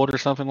 years old or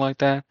something like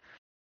that.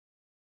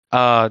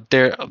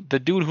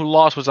 The dude who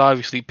lost was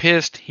obviously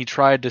pissed. He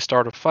tried to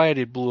start a fight.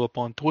 It blew up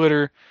on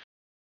Twitter.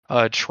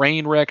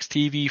 Trainwrecks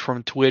TV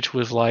from Twitch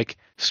was like,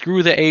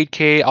 "Screw the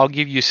 8K. I'll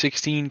give you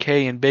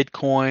 16K in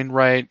Bitcoin."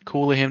 Right?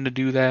 Cool of him to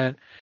do that.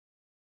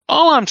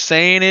 All I'm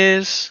saying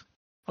is,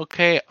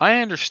 okay,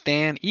 I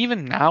understand.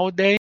 Even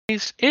nowadays,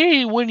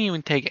 it wouldn't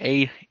even take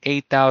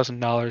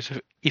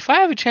 $8,000. If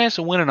I have a chance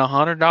of winning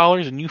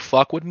 $100 and you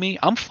fuck with me,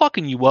 I'm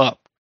fucking you up.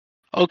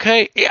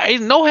 Okay,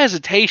 no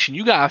hesitation.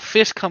 You got a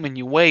fist coming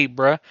your way,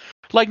 bruh.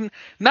 Like,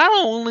 not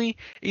only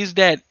is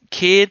that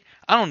kid,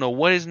 I don't know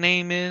what his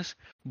name is,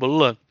 but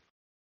look,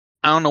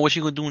 I don't know what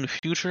you're gonna do in the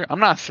future. I'm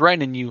not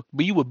threatening you,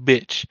 but you a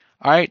bitch.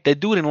 Alright? That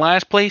dude in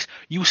last place,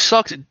 you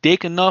sucked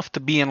dick enough to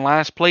be in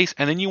last place,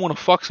 and then you wanna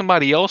fuck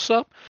somebody else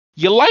up?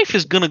 Your life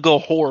is gonna go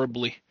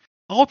horribly.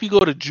 I hope you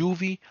go to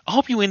juvie. I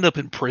hope you end up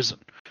in prison.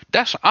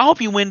 I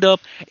hope you end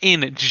up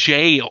in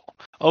jail.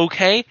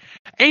 Okay?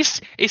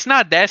 It's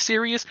not that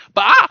serious,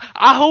 but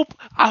I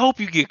hope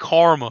you get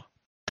karma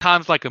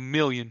times like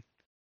 1,000,000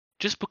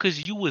 just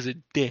because you was a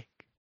dick.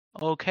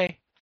 Okay?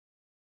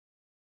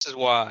 This is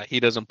why he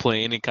doesn't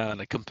play any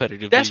kind of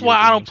competitive. That's why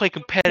I don't play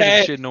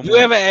competitive shit no more.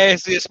 You ever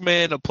ask this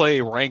man to play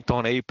ranked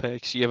on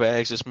Apex? You ever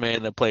ask this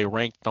man to play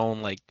ranked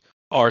on like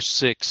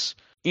R6,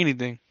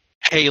 anything,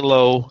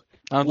 Halo,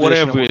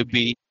 whatever it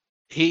be?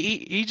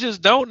 He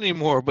just don't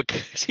anymore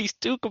because he's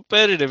too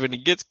competitive and he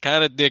gets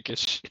kind of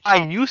dickish.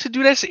 I used to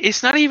do that.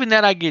 It's not even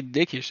that I get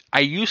dickish. I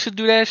used to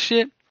do that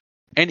shit,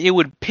 and it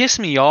would piss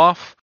me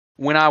off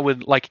when I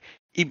would like.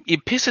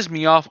 It pisses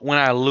me off when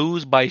I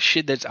lose by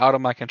shit that's out of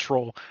my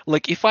control.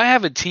 Like if I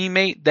have a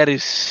teammate that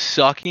is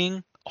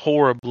sucking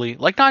horribly,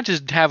 like not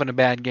just having a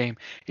bad game.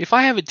 If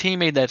I have a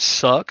teammate that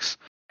sucks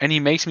and he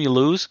makes me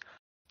lose,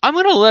 I'm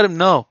gonna let him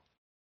know.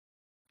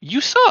 You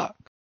suck.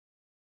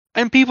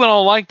 And people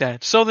don't like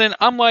that. So then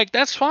I'm like,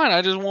 that's fine.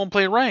 I just won't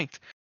play ranked.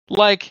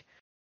 Like,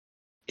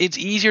 it's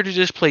easier to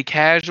just play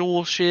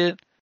casual shit.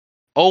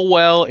 Oh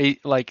well,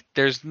 like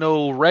there's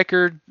no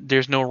record,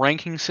 there's no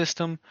ranking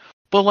system.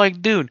 But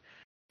like, dude,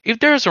 if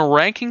there's a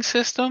ranking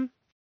system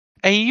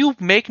and you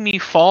make me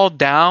fall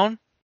down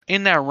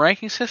in that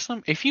ranking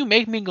system, if you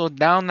make me go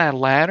down that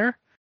ladder,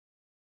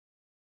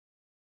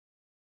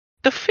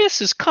 the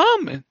fist is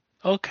coming.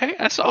 Okay,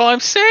 that's all I'm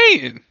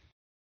saying.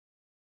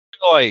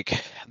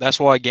 Like that's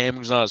why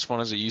gaming's not as fun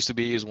as it used to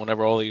be. Is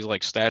whenever all these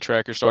like stat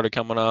trackers started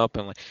coming up,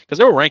 and like because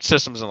there were ranked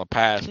systems in the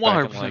past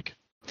back in 100%.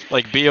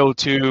 like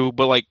BO2,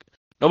 but like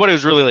nobody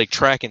was really like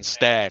tracking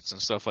stats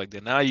and stuff like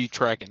that. Now you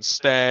tracking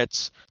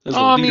stats. There's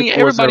Oh, I mean, leaderboards that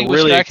everybody are was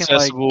really tracking like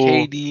accessible.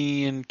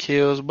 KD and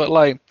kills, but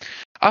like,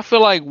 I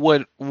feel like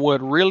what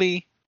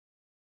really,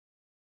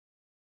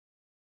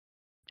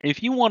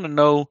 if you want to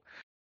know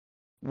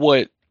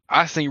what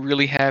I think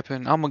really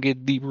happened, I'm gonna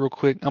get deep real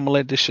quick. I'm gonna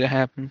let this shit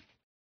happen.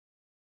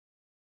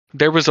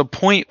 There was a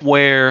point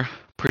where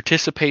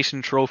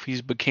participation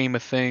trophies became a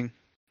thing,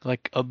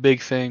 like a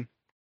big thing.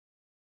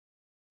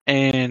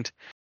 And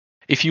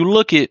if you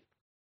look at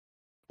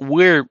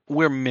we're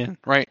men,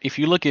 right? If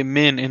you look at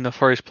men in the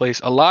first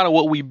place, a lot of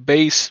what we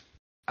base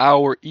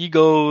our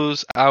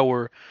egos,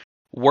 our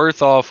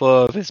worth off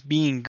of is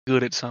being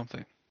good at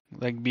something.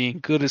 Like being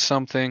good at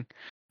something,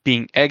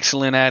 being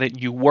excellent at it,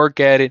 you work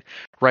at it,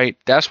 right?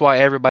 That's why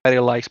everybody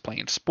likes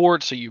playing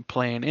sports, or you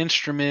play an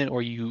instrument,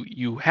 or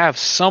you have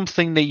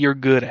something that you're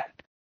good at.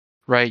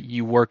 Right?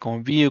 You work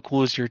on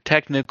vehicles, you're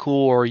technical,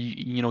 or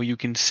you know, you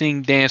can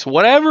sing, dance,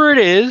 whatever it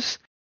is,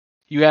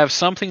 you have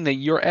something that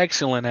you're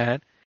excellent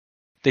at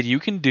that you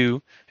can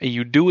do, and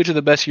you do it to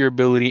the best of your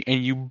ability,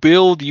 and you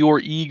build your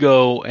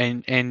ego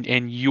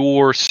and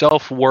your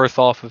self-worth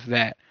off of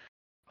that.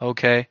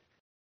 Okay?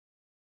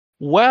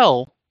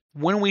 Well,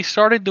 when we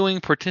started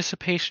doing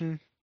participation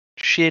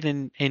shit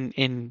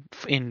in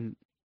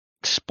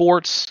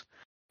sports,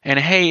 and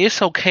hey,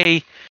 it's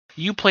okay.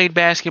 You played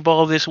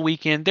basketball this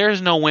weekend.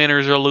 There's no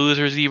winners or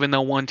losers, even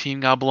though one team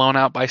got blown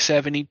out by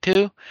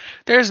 72.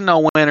 There's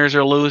no winners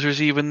or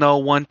losers, even though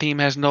one team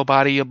has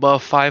nobody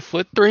above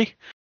 5'3".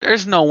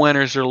 There's no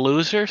winners or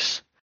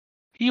losers.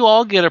 You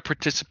all get a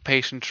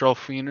participation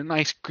trophy and an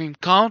ice cream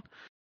cone.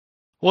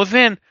 Well,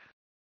 then,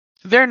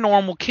 they're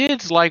normal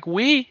kids like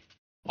we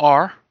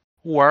are,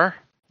 were,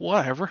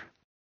 whatever.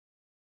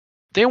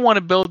 They want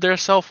to build their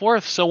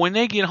self-worth. So when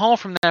they get home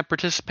from that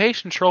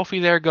participation trophy,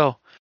 there go.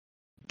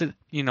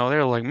 You know,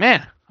 they're like,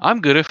 man, I'm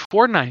good at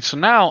Fortnite. So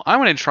now I'm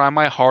going to try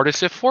my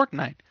hardest at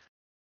Fortnite.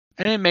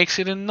 And it makes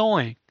it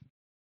annoying.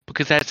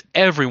 Because that's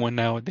everyone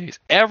nowadays.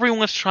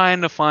 Everyone's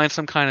trying to find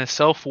some kind of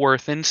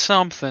self-worth in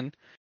something.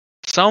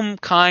 Some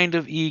kind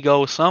of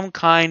ego. Some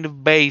kind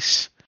of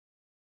base.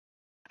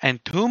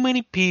 And too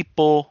many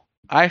people,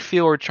 I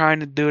feel, are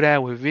trying to do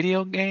that with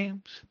video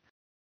games.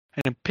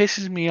 And it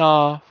pisses me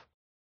off.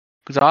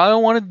 Because all I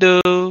want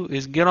to do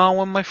is get on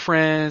with my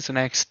friends and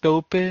act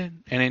stupid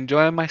and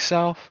enjoy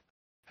myself.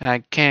 And I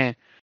can't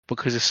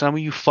because of some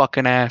of you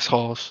fucking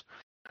assholes.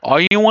 All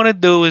you want to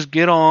do is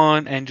get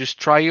on and just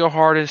try your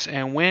hardest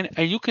and win.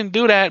 And you can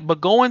do that,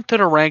 but go into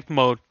the ranked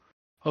mode.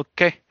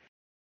 Okay?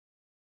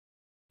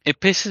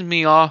 It pisses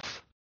me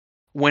off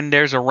when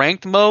there's a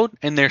ranked mode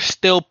and there's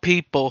still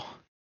people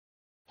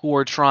who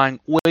are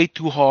trying way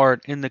too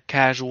hard in the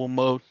casual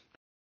mode.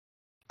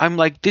 I'm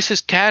like, this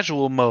is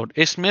casual mode.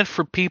 It's meant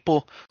for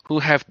people who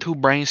have 2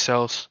 brain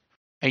cells,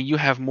 and you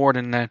have more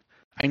than that.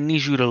 I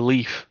need you to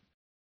leave.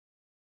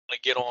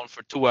 Like get on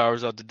for 2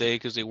 hours out the day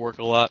because they work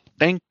a lot.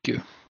 Thank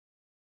you.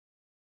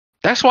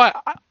 That's why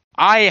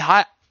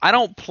I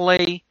don't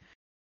play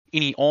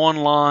any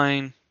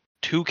online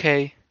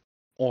 2K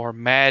or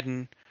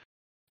Madden.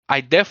 I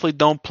definitely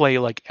don't play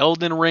like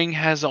Elden Ring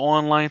has an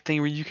online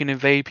thing where you can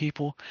invade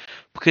people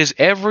because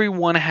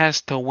everyone has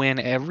to win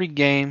every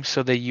game,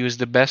 so they use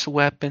the best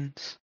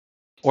weapons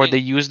or they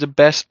use the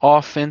best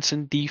offense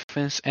and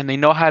defense, and they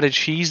know how to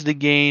cheese the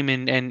game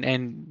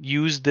and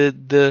use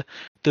the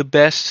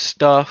best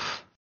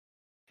stuff.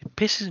 It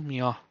pisses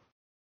me off.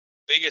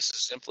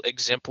 Biggest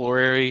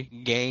exemplary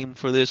game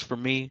for this for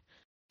me.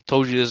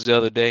 Told you this the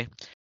other day.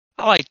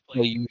 I like to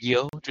play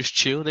Yu-Gi-Oh! Just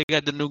chill. They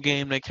got the new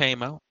game that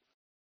came out.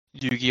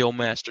 Yu-Gi-Oh!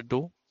 Master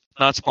Duel.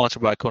 Not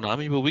sponsored by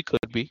Konami, but we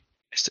could be.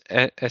 It's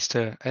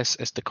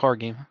the card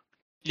game.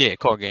 Yeah,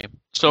 card game.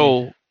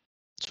 So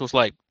it's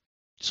like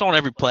it's on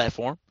every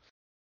platform.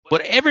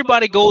 But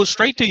everybody goes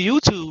straight to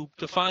YouTube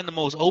to find the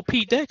most OP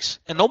decks.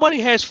 And nobody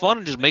has fun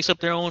and just makes up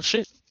their own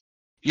shit.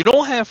 You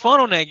don't have fun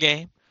on that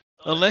game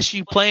unless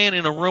you playing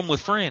in a room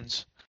with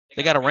friends.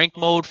 They got a ranked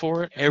mode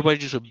for it. Everybody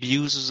just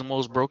abuses the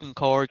most broken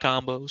card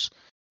combos.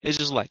 It's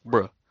just like,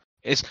 bruh.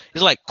 It's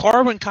like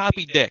carbon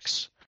copy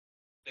decks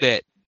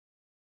that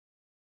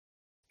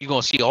you're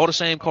going to see all the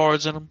same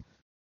cards in them.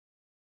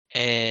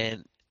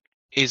 And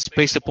it's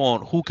based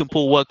upon who can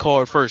pull what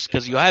card first.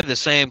 Because you have the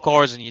same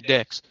cards in your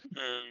decks.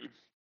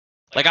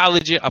 Like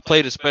I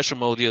played a special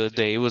mode the other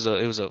day. It was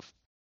a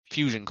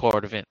fusion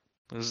card event.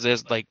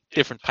 There's like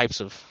different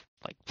types of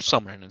like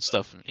summoning and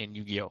stuff in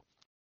Yu-Gi-Oh.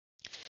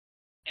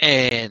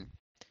 And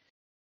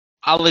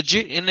I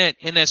legit in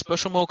that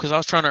special mode because I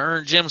was trying to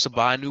earn gems to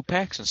buy new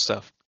packs and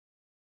stuff.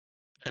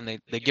 And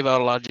they give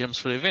out a lot of gems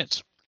for the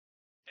events.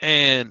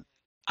 And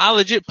I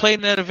legit played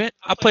in that event.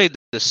 I played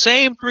the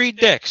same 3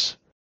 decks,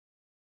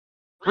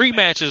 3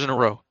 matches in a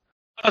row.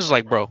 I was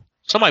like, bro,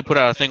 somebody put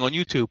out a thing on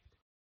YouTube.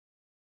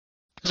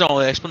 That's the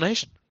only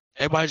explanation.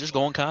 Everybody just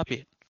go and copy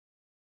it.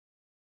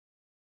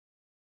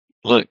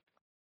 Look,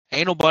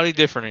 Ain't nobody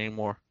different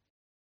anymore.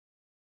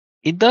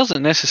 it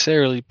doesn't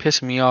necessarily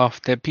piss me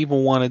off that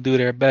people want to do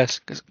their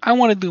best, because I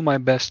want to do my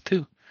best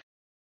too.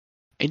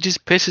 It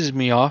just pisses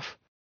me off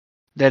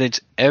that it's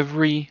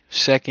every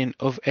second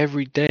of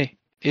every day.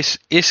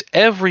 It's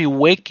every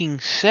waking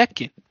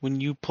second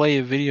when you play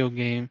a video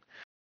game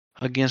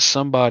against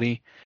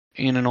somebody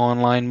in an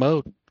online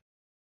mode.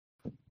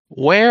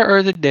 Where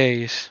are the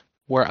days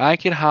where I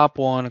could hop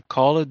on a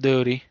Call of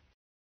Duty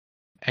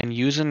and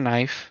use a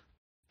knife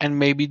and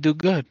maybe do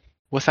good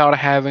without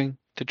having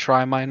to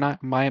try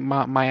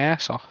my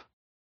ass off?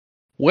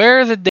 Where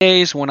are the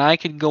days when I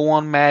could go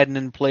on Madden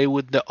and play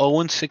with the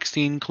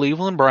 0-16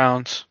 Cleveland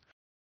Browns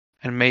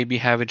and maybe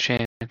have a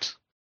chance?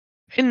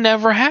 It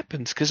never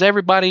happens because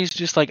everybody's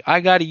just like, I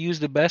got to use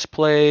the best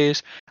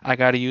plays, I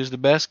got to use the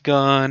best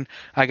gun,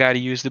 I got to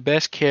use the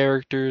best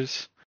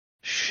characters.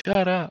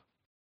 Shut up.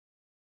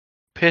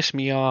 Piss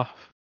me off.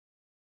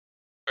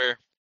 Fair.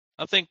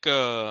 I think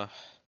we're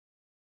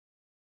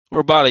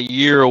about a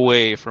year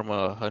away from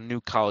a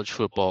new college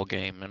football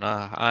game, and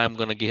I'm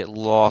gonna get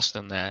lost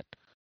in that.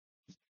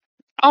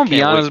 I'm gonna be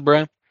Can't wait. honest,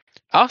 bro.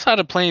 Outside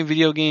of playing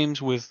video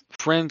games with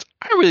friends,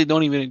 I really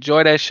don't even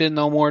enjoy that shit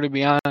no more, to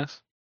be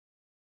honest.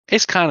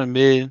 It's kind of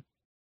mid.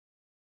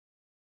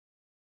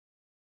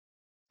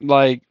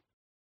 Like,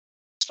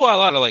 That's why a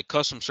lot of like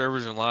custom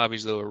servers and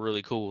lobbies though are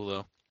really cool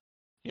though.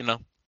 You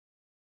know,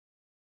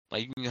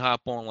 like you can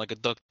hop on like a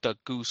Duck Duck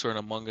Goose or an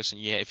Among Us,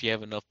 and yeah, if you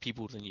have enough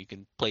people, then you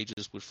can play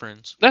just with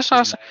friends. that's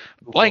not Just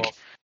goof like, off.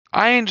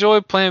 I enjoy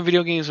playing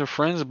video games with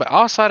friends, but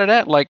outside of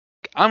that, like,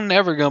 I'm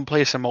never gonna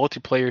play some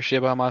multiplayer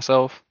shit by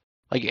myself.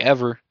 Like,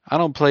 ever. I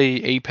don't play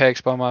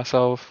Apex by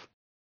myself.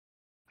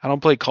 I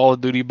don't play Call of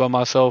Duty by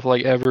myself,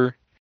 like, ever.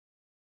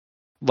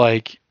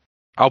 Like,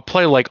 I'll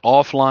play like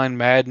offline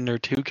Madden or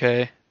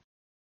 2K.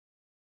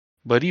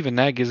 But even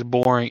that gets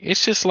boring.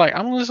 It's just like,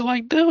 I'm just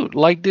like, dude,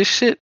 like, this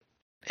shit,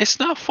 it's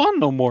not fun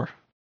no more.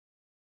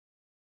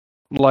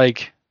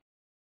 Like,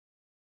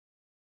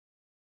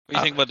 What do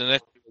you think about the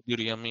next Call of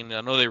Duty? I mean,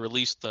 I know they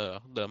released the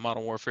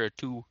Modern Warfare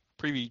 2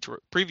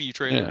 preview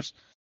trailers.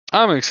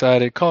 I'm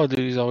excited. Call of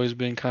Duty's always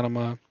been kind of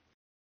my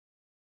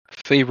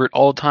favorite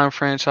all-time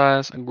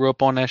franchise. I grew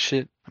up on that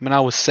shit. I mean, I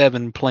was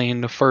 7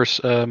 playing the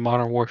first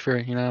Modern Warfare.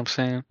 You know what I'm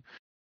saying?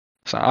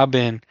 So I've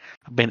been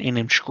in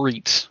them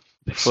streets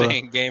for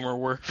Saying gamer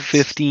words.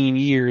 15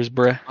 years,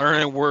 bruh.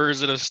 Learning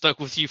words that have stuck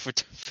with you for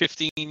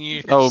 15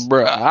 years. Oh,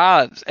 bruh.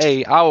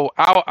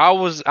 I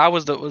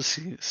was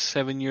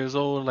 7 years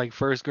old, like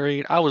first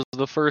grade. I was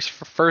the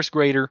first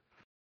grader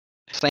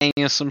saying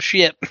some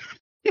shit.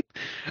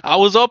 I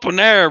was up in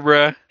there,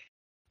 bruh.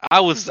 I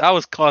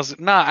was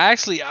causing. Nah,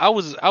 actually, I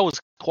was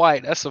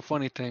quiet. That's the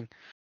funny thing.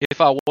 If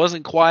I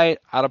wasn't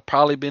quiet, I'd have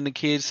probably been the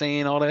kid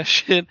saying all that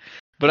shit.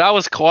 But I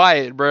was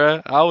quiet,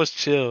 bruh. I was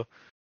chill.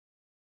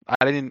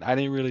 I didn't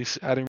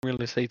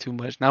really say too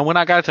much. Now, when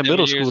I got to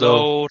middle school,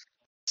 though,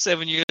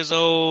 7 years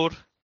old,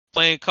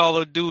 playing Call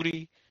of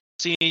Duty,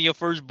 seeing your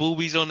first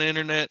boobies on the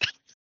internet.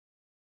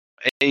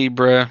 hey,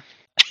 bruh.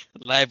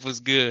 Life was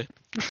good.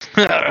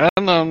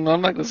 I'm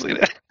not gonna say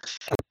that.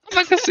 I'm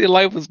not gonna say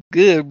life was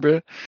good,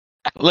 bruh.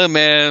 Look,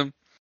 man.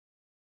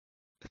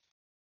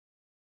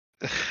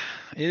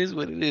 It is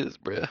what it is,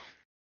 bruh.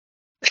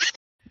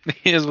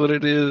 It is what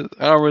it is.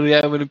 I don't really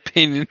have an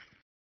opinion.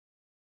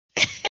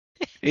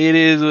 It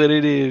is what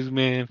it is,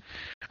 man.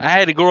 I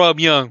had to grow up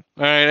young.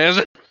 All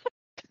right,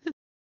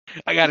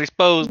 I got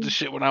exposed to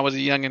shit when I was a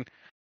youngin.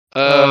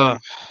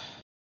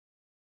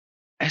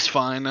 That's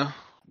fine though.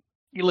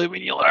 You live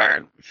and you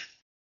learn.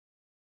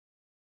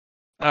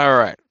 All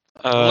right.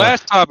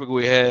 Last topic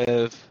we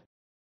have.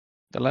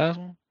 The last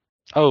one?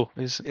 Oh,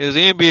 is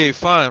the NBA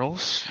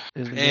Finals.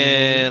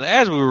 And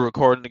as we were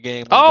recording the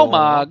game. Oh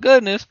my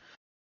goodness.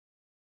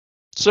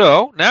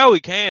 So now we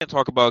can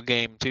talk about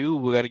game 2.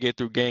 We got to get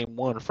through game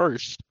 1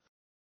 first.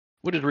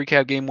 We'll just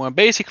recap game 1.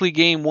 Basically,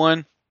 game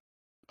 1,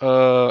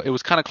 it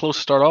was kind of close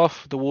to start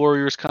off. The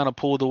Warriors kind of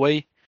pulled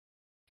away.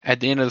 At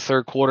the end of the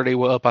third quarter, they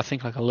were up, I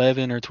think, like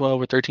 11 or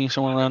 12 or 13,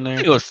 somewhere around there. I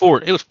think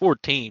it was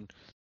 14.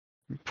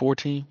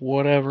 14,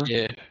 whatever.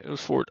 Yeah, it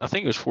was 4. I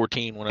think it was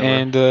 14. Whatever.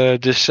 And the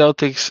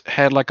Celtics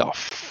had like a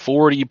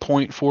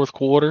 40-point fourth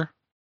quarter,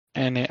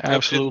 and they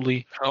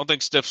absolutely. I don't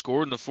think Steph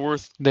scored in the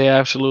fourth. They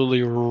absolutely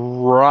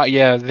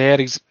yeah. They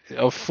had a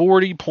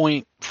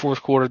 40-point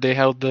fourth quarter. They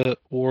held the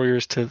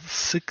Warriors to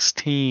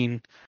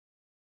 16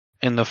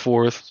 in the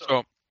fourth.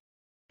 So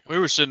we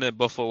were sitting at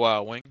Buffalo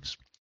Wild Wings.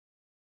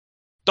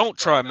 Don't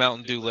try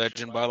Mountain Dew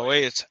Legend, by the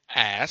way. It's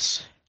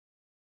ass.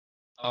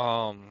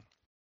 Not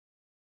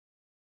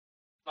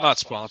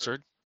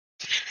sponsored.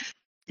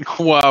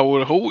 Well, I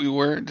would hope we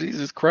weren't.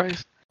 Jesus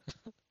Christ.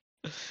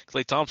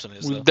 Klay Thompson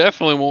is We though.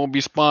 definitely won't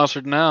be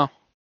sponsored now.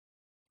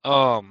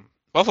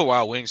 Buffalo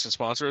Wild Wings can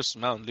sponsor us.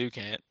 Mountain Dew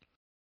can't.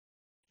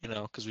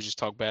 Because we just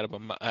talk bad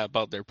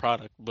about their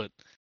product. But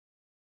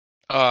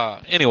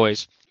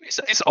anyways,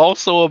 It's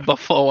also a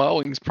Buffalo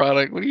Wild Wings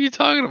product. What are you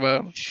talking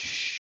about?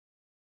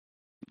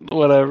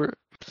 Whatever.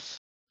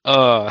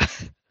 uh,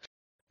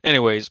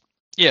 anyways,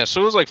 yeah.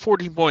 So it was like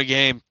 14-point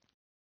game.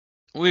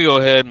 We go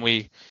ahead and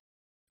we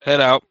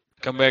head out,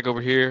 come back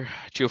over here,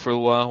 chill for a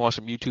while, watch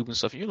some YouTube and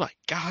stuff. And you're like,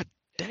 God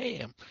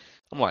damn.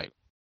 I'm like,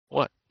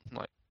 what? I'm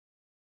like,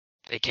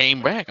 they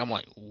came back. I'm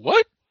like,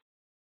 what?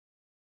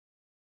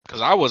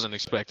 Because I wasn't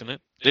expecting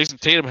it. Jason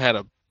Tatum had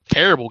a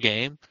terrible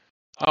game.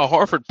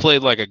 Harford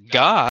played like a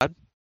god,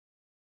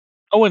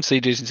 I wouldn't say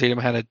Jason Tatum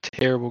had a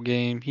terrible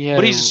game. He had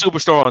but he's a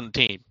superstar on the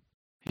team.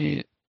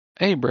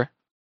 hey, bruh.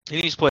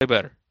 He needs to play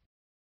better.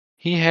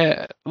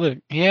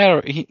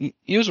 It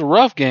was a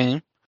rough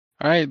game,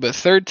 all right, but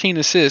 13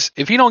 assists.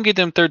 If you don't get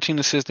them 13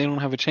 assists, they don't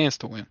have a chance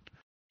to win.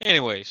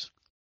 Anyways,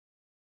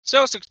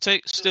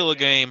 Celtics steal a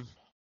game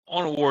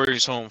on the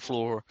Warriors' home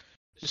floor.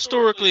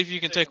 Historically, if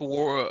you can take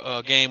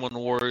a game on the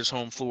Warriors'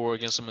 home floor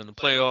against them in the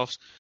playoffs,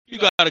 you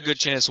got a good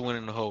chance of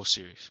winning the whole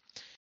series.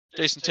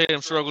 Jason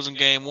Tatum struggles in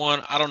game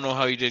one. I don't know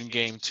how he did in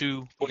game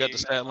two. We got the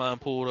stat line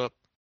pulled up.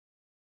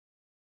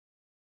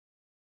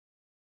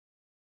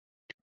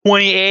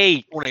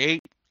 28.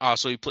 28.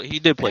 So he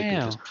did play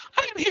good.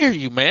 I didn't hear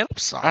you, man. I'm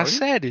sorry. I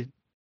said it.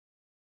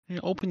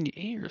 Open your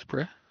ears,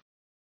 bruh.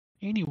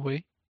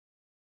 Anyway.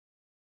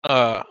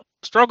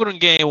 Struggled in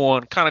game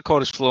one. Kind of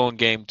caught his flow in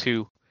game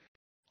two.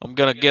 I'm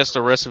gonna guess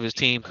the rest of his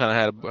team kind of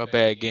had a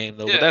bad game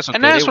though, but that's okay.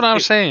 And that's what I'm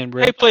saying,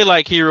 bro. They play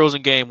like heroes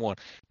in game one.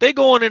 They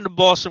going into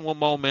Boston with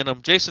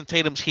momentum. Jason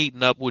Tatum's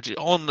heating up, which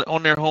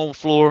on their home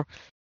floor.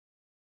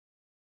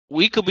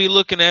 We could be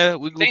looking at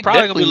it. They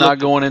probably gonna be not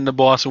going into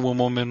Boston with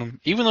momentum.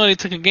 Even though they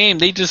took a game,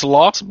 they just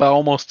lost by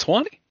almost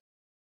 20.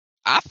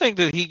 I think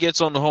that he gets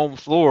on the home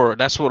floor.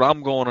 That's what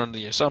I'm going under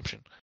the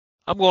assumption.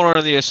 I'm going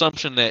under the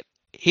assumption that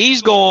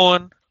he's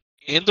going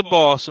into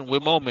Boston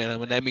with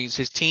momentum, and that means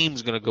his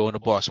team's going to go into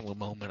Boston with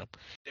momentum.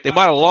 They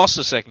might have lost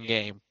the second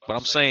game, but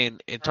I'm saying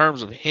in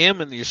terms of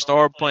him and your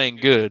star playing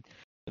good,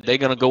 they're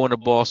going to go into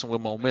Boston with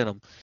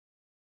momentum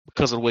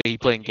because of the way he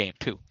played in game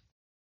two.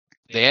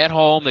 They're at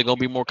home. They're going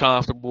to be more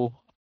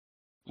comfortable.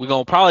 We're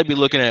going to probably be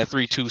looking at a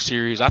 3-2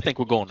 series. I think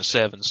we're going to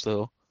 7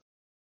 still.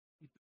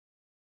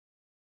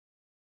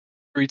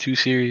 3-2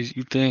 series,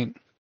 you think?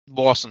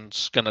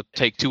 Boston's going to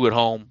take 2 at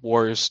home.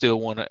 Warriors still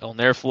 1 on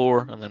their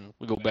floor, and then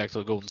we go back to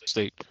the Golden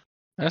State.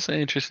 That's an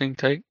interesting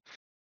take.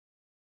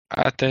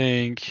 I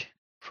think,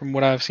 from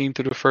what I've seen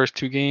through the first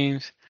 2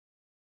 games,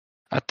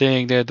 I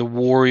think that the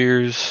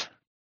Warriors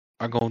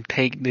are going to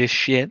take this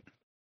shit.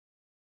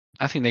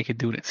 I think they could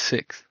do it at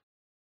 6.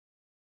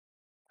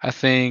 I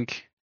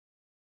think,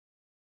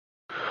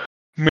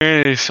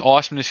 man, it's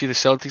awesome to see the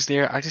Celtics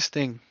there. I just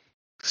think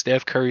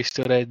Steph Curry's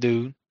still that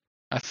dude.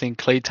 I think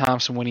Klay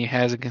Thompson, when he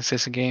has a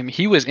consistent game,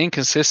 he was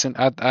inconsistent.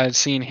 I'd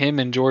seen him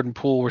and Jordan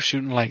Poole were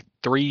shooting like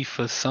 3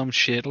 for some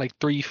shit, like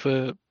 3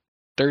 for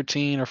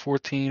 13 or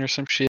 14 or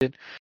some shit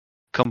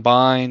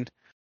combined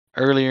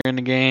earlier in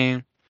the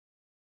game.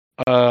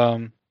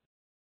 Green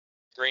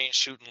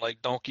shooting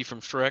like Donkey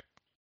from Shrek.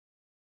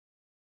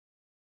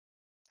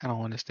 I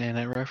don't understand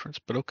that reference,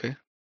 but okay.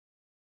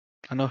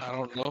 I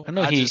don't know. I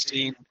know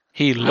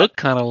he looked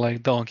kind of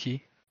like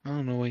Donkey. I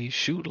don't know why he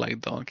shoot like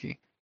Donkey.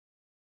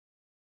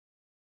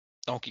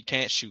 Donkey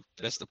can't shoot.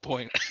 That's the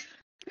point.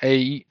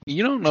 Hey,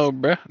 you don't know,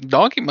 bruh.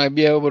 Donkey might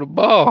be able to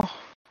ball.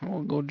 I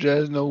won't go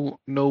judge no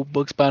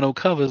books by no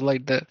covers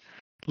like that.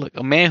 Look,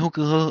 a man who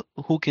can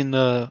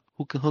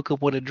hook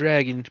up with a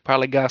dragon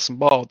probably got some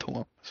ball to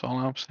him. That's all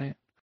I'm saying.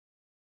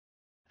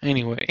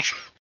 Anyway,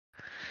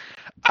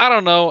 I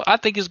don't know. I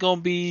think it's still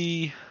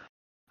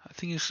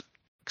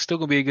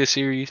gonna be a good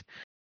series.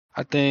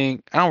 I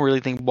don't really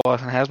think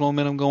Boston has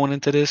momentum going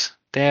into this.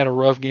 They had a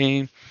rough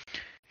game,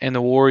 and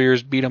the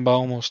Warriors beat them by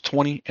almost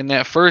 20. In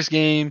that first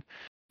game,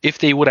 if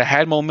they would have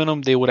had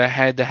momentum, they would have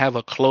had to have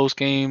a close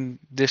game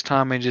this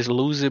time and just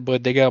lose it,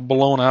 but they got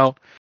blown out.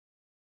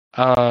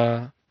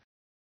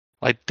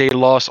 Like they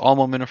lost all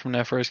momentum from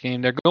that first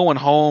game. They're going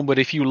home, but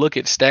if you look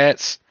at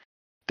stats,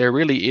 there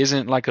really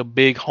isn't like a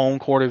big home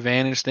court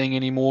advantage thing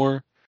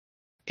anymore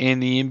in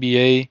the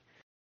NBA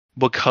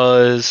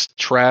because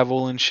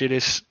travel and shit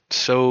is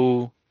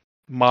so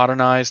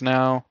modernized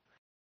now.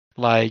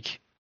 Like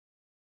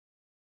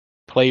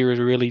players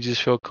really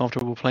just feel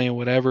comfortable playing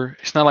whatever.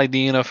 It's not like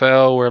the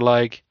NFL where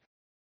like,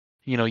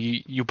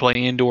 you play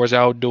indoors,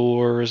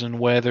 outdoors, and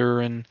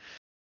weather, and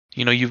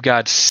you've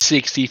got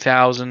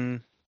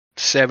 60,000,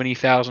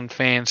 70,000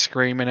 fans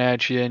screaming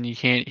at you and you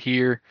can't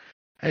hear.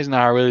 It's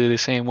not really the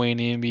same way in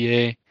the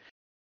NBA.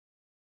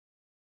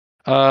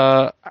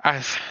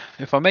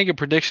 If I make a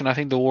prediction, I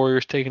think the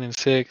Warriors taking in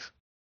 6.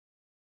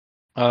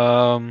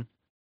 I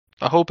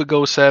hope it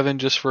goes 7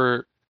 just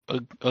for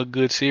a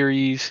good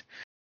series.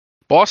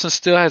 Boston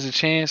still has a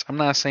chance. I'm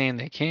not saying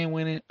they can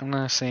win it. I'm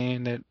not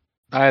saying that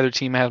either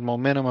team has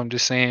momentum. I'm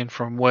just saying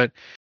from what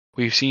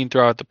we've seen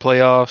throughout the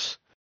playoffs,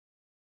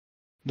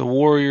 The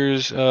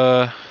Warriors,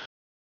 they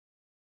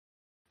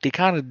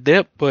kind of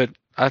dip, but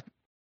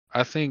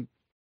I think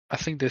I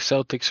think the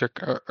Celtics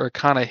are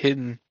kind of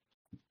hitting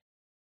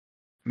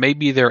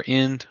maybe their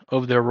end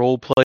of their role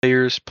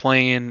players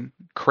playing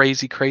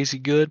crazy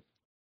good.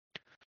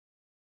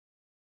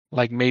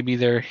 Like maybe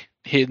they're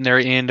hitting their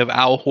end of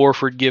Al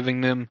Horford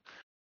giving them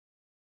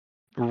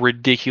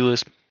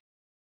ridiculous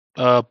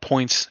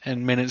points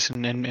and minutes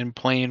and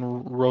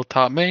playing real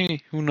top.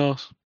 Maybe, who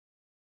knows?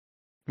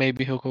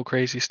 Maybe he'll go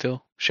crazy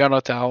still. Shout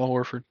out to Al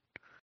Horford.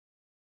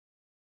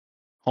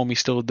 Homie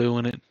still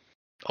doing it.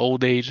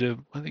 Old age of,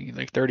 I think,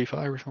 like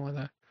 35 or something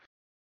like that.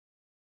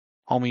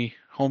 Homie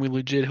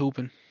legit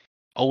hooping.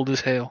 Old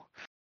as hell.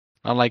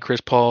 Unlike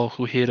Chris Paul,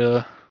 who hit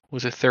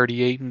was it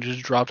 38 and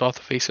just dropped off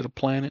the face of the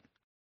planet.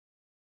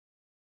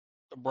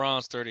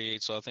 LeBron's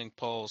 38, so I think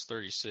Paul's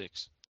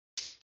 36.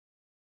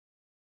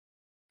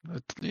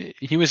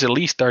 He was at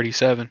least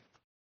 37.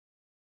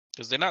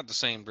 Because they're not the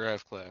same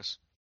draft class.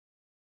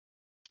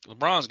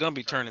 LeBron's gonna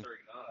be turning.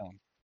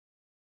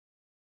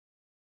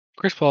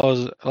 Chris Paul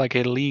is like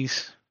at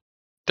least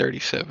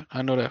 37.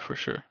 I know that for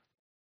sure.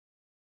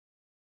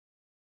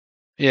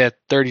 Yeah,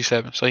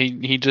 37. So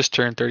he just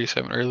turned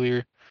 37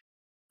 earlier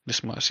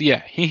this month. So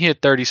yeah, he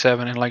hit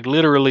 37, and like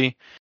literally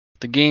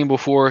the game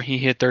before he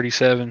hit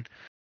 37,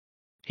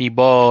 he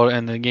balled,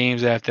 and the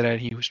games after that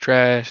he was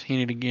trash. He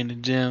needed to get in the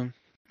gym,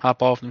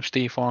 hop off them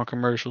State Farm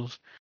commercials,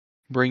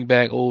 bring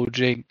back old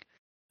Jake.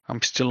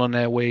 I'm still on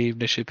that wave.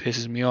 That shit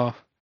pisses me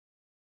off.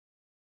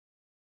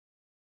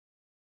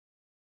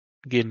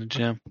 Get in the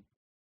gym.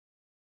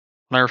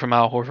 Learn from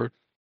Al Horford.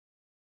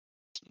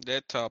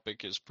 That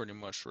topic is pretty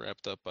much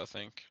wrapped up, I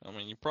think. I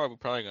mean, you're probably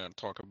gonna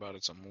talk about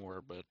it some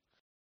more, but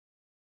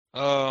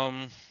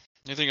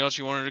anything else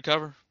you wanted to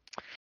cover?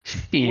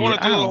 You Yeah, want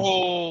to I do the don't.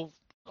 whole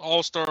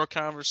All-Star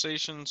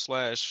conversation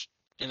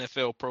 /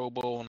 NFL Pro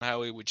Bowl and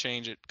how we would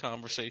change it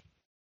conversation?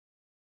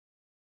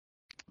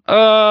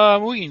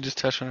 We can just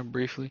touch on it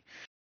briefly.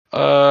 We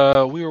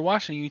were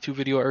watching a YouTube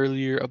video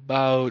earlier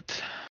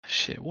about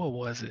shit. What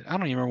was it? I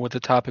don't even remember what the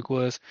topic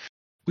was.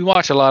 We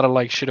watch a lot of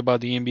like shit about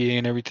the NBA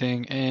and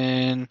everything,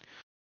 and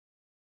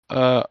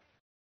uh,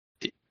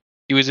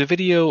 it was a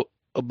video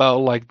about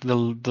like the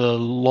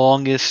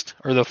longest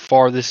or the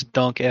farthest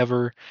dunk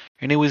ever,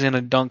 and it was in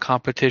a dunk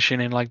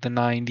competition in like the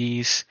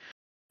 90s,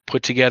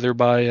 put together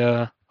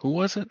by who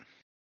was it?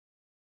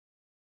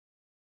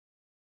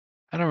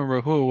 I don't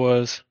remember who it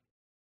was,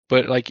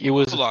 but like it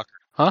was, Foot Locker.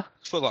 huh?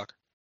 Foot Locker.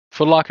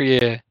 Foot Locker,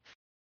 yeah.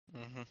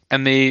 Mm-hmm.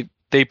 And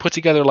they put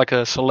together like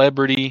a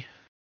celebrity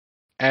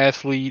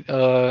athlete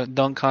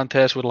dunk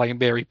contest with like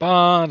Barry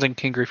Bonds and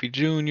Ken Griffey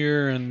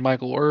Jr. and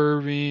Michael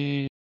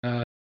Irving,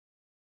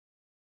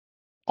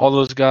 all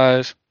those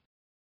guys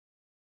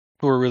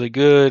who were really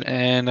good,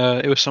 and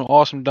it was some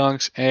awesome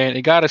dunks, and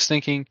it got us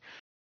thinking.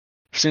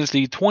 Since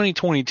the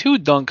 2022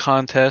 dunk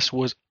contest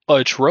was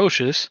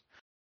atrocious,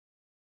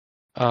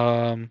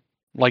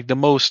 like the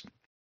most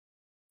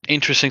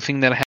interesting thing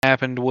that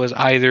happened was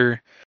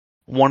either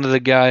one of the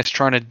guys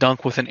trying to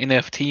dunk with an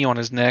NFT on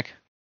his neck,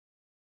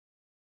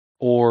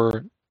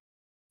 or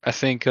I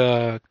think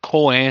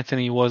Cole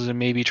Anthony was and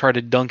maybe tried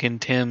to dunk in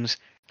Tim's,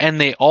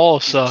 and they all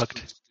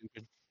sucked.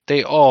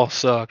 They all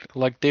sucked.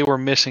 Like they were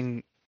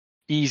missing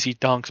easy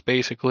dunks,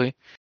 basically.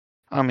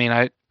 I mean,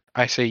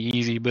 I say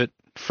easy, but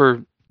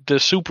for the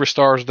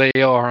superstars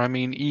they are, I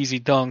mean, easy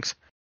dunks.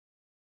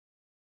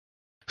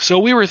 So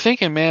we were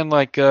thinking, man,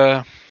 like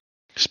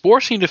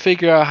sports need to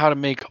figure out how to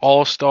make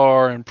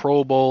All-Star and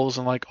Pro Bowls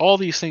and like all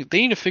these things.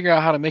 They need to figure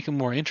out how to make them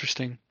more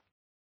interesting.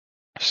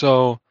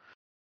 So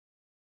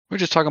we're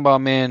just talking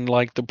about, man,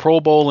 like the Pro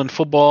Bowl in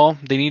football,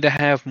 they need to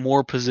have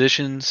more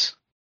positions,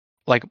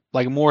 like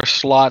more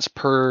slots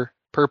per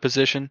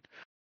position.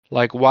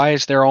 Like why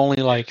is there only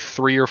like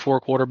 3 or 4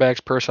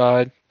 quarterbacks per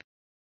side?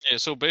 Yeah,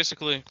 so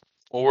basically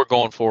what we're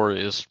going for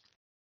is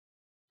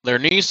there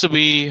needs to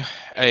be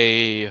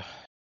a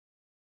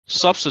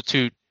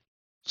substitute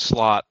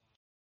slot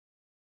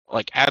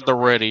like at the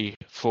ready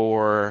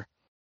for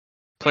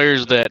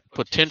players that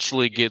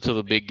potentially get to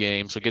the big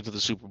games or get to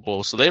the Super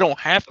Bowl, so they don't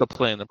have to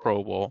play in the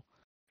Pro Bowl,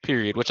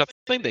 period, which I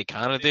think they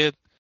kind of did,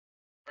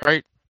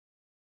 right?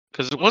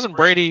 Because it wasn't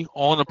Brady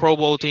on the Pro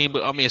Bowl team,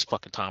 but I mean, it's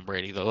fucking Tom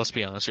Brady, though. Let's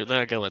be honest here. They're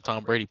not going to let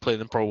Tom Brady play in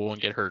the Pro Bowl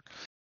and get hurt.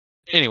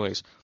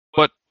 Anyways,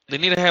 but they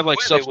need to have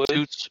like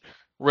substitutes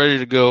ready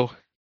to go.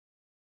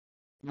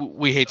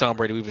 We hate Tom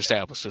Brady. We've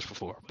established this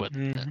before, but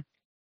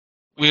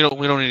we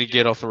don't need to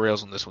get off the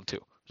rails on this one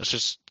too. Let's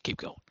just keep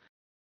going.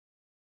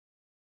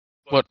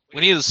 But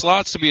we need the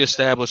slots to be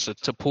established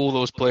to pull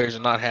those players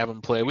and not have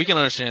them play. We can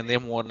understand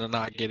them wanting to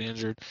not get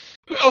injured.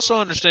 We also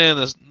understand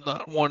that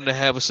not wanting to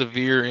have a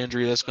severe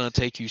injury that's going to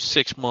take you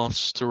 6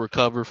 months to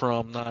recover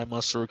from, 9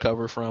 months to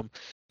recover from,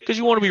 because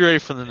you want to be ready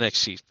for the next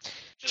season.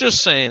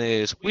 Just saying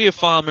is, we have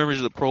fond memories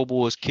of the Pro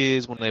Bowl as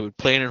kids when they would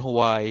play in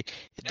Hawaii.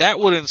 That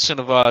would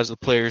incentivize the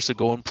players to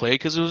go and play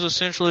because it was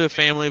essentially a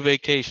family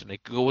vacation. They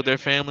could go with their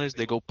families,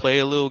 they go play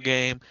a little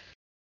game.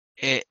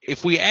 And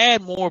if we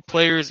add more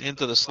players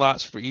into the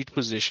slots for each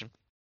position,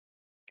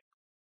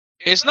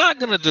 it's not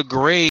going to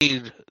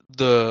degrade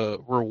the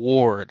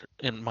reward,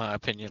 in my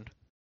opinion.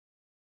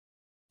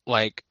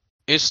 Like,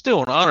 it's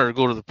still an honor to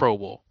go to the Pro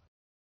Bowl.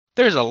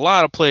 There's a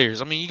lot of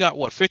players. I mean, you got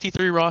what,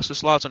 53 roster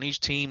slots on each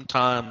team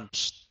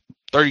times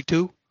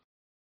 32?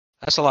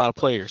 That's a lot of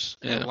players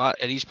and a lot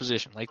at each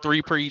position. Like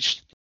three per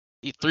each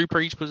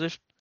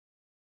position.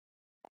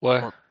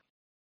 What? Or,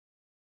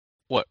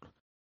 what?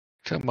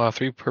 Talking about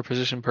 3 per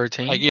position per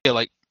team? Like, yeah,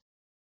 like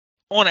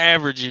on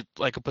average,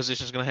 like a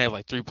position is gonna have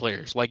like 3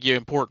 players, like your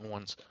important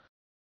ones.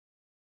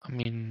 I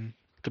mean,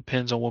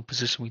 depends on what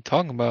position we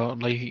talking about.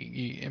 Like,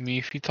 I mean,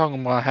 if you're talking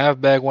about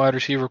halfback, wide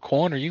receiver,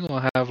 corner, you're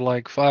gonna have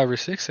like 5 or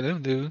 6 of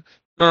them dudes.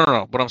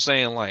 No. But I'm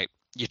saying like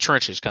your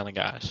trenches kind of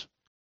guys.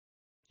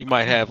 You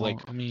might have like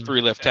 3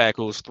 left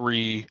tackles,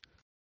 3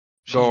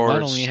 guards. You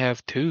might only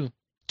have 2.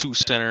 2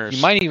 centers.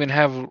 You might even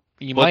have.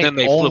 Then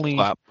they flip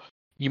flop.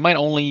 You might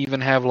only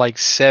even have like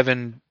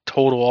 7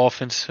 total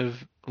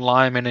offensive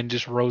linemen and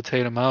just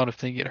rotate them out if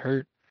they get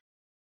hurt.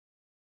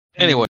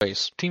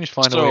 Anyways, teams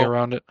find a way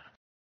around it.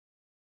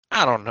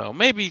 I don't know.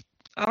 Maybe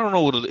I don't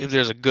know if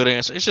there's a good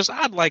answer. It's just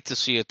I'd like to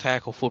see a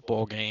tackle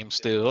football game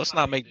still. Let's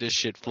not make this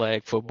shit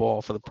flag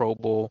football for the Pro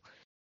Bowl.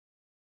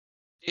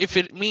 If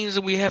it means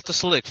that we have to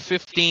select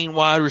 15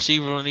 wide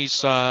receivers on each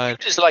side,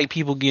 just like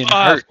people getting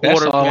hurt.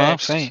 That's all I'm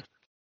saying.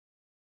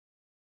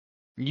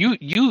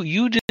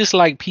 You just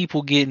like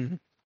people getting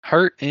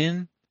hurt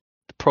in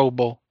the Pro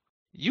Bowl.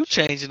 You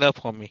changing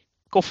up on me.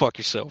 Go fuck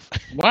yourself.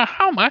 Why?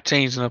 How am I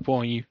changing up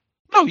on you?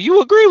 No,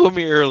 you agreed with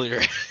me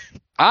earlier.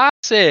 I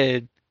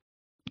said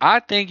I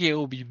think it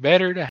would be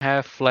better to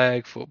have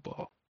flag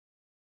football.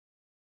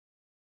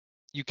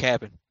 You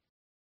capping.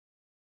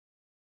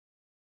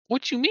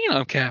 What you mean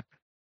I'm capping?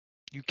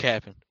 You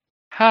capping.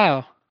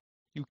 How?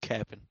 You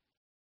capping.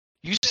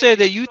 You said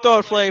that you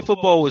thought flag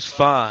football was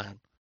fine.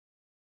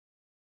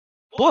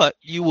 But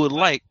you would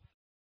like,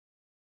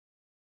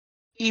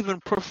 even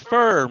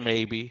prefer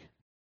maybe,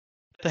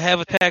 to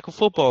have a tackle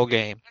football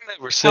game. I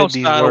never said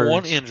these words. Outside of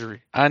one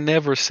injury. I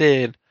never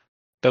said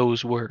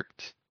those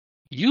words.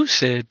 You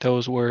said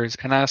those words,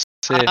 and I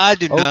said, I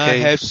did not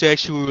have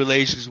sexual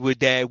relations with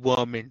that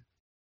woman.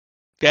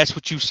 That's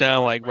what you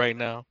sound like right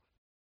now.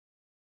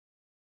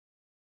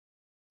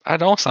 I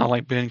don't sound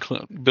like Bill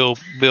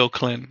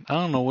Clinton. I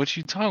don't know what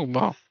you talking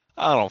about.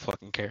 I don't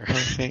fucking care.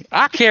 Okay.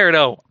 I care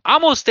though.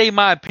 I'm gonna state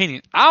my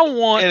opinion. I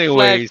want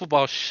flag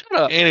football. Shut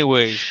up.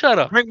 Shut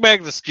up. Bring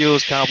back the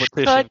skills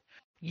competition. Shut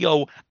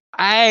your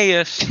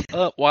ass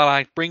up while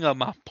I bring up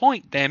my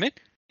point. Damn it.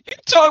 You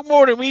talk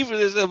more than me for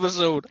this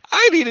episode.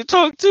 I need to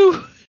talk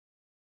too.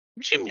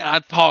 What you mean I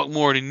talk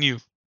more than you?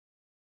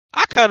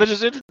 I kind of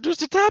just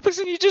introduced the topics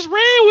and you just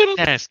ran with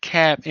them. That's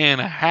cap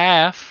and a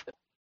half.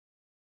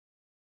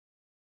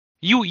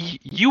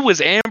 You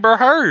was Amber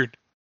Heard.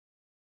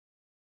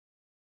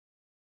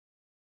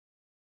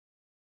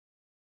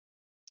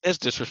 That's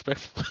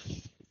disrespectful.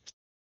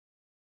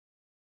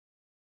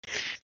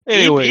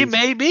 Anyway, it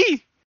may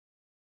be.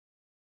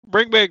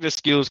 Bring back the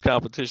skills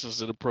competitions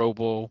to the Pro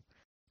Bowl.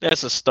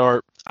 That's a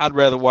start. I'd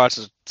rather watch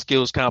a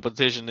skills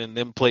competition than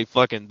them play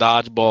fucking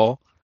dodgeball.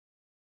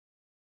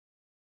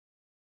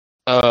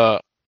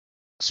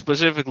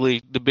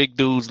 Specifically, the big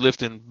dudes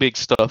lifting big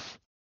stuff.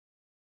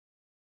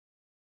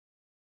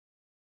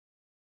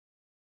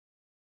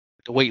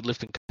 The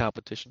weightlifting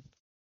competition.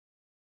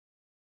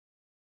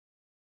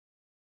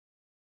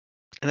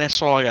 And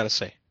that's all I gotta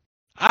say.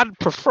 I'd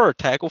prefer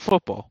tackle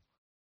football.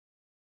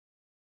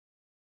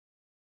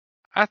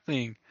 I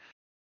think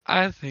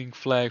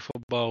flag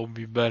football would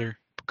be better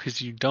because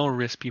you don't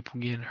risk people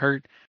getting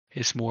hurt.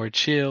 It's more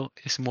chill.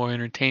 It's more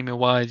entertainment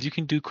wise. You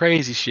can do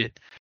crazy shit.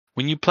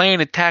 When you're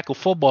playing a tackle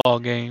football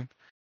game,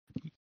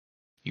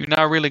 you're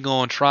not really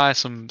going to try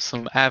some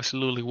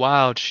absolutely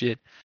wild shit.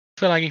 I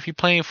feel like if you're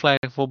playing flag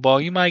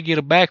football, you might get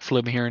a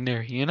backflip here and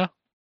there, you know?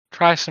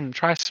 Try some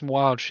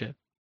wild shit.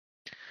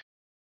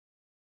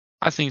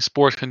 I think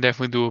sports can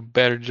definitely do a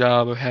better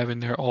job of having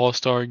their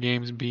all-star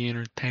games be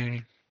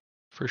entertaining.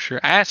 For sure.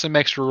 Add some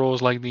extra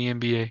rules like the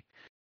NBA,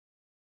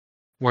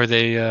 where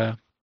they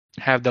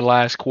have the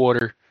last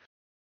quarter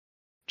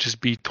just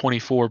be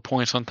 24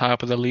 points on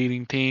top of the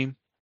leading team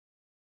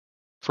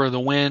for the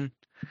win.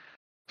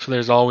 So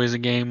there's always a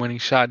game-winning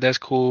shot. That's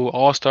cool.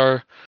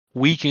 All-star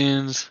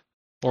weekends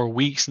or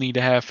weeks need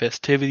to have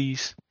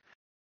festivities,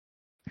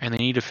 and they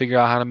need to figure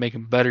out how to make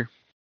them better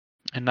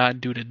and not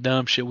do the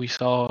dumb shit we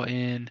saw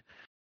in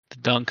the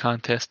dunk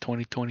contest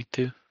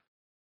 2022.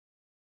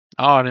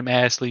 All them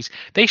athletes,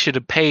 they should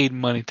have paid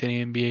money to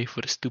the NBA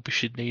for the stupid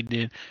shit they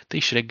did. They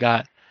should have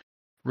got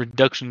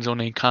reductions on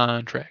their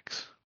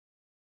contracts.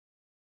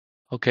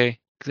 Okay?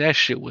 Because that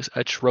shit was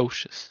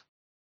atrocious.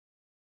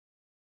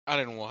 I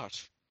didn't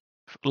watch.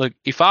 Look,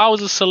 if I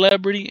was a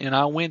celebrity and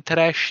I went to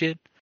that shit,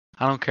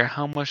 I don't care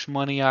how much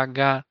money I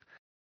got.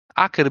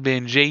 I could have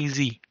been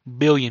Jay-Z,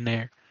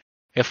 billionaire.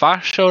 If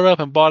I showed up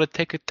and bought a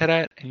ticket to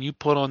that and you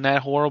put on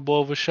that horrible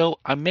of a show,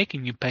 I'm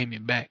making you pay me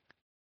back.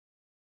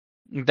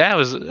 That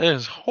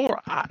was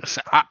horrible.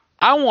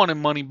 I wanted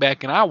money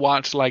back and I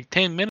watched like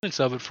 10 minutes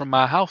of it from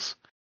my house.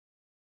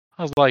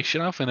 I was like,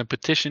 shit, I'm finna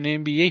petition the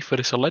NBA for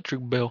this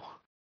electric bill.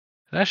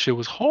 That shit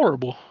was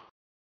horrible.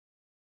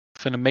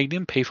 Finna make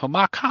them pay for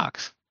my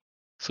Cox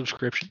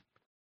subscription.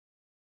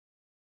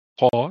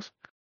 Pause.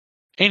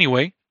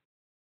 Anyway,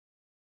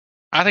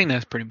 I think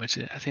that's pretty much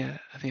it. I think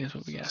that's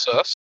what we got.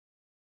 Sus.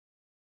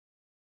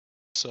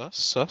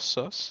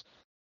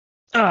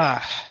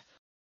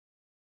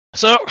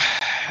 So,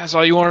 that's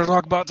all you wanted to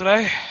talk about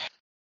today?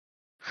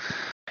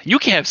 You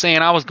kept saying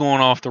I was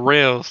going off the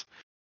rails.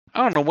 I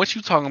don't know what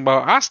you talking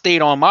about. I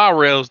stayed on my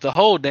rails the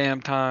whole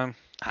damn time.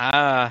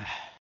 I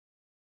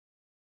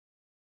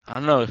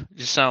don't know. You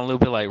just sound a little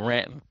bit like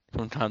ranting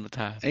from time to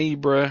time. Hey,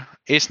 bruh.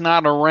 It's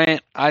not a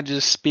rant. I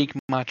just speak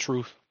my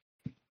truth.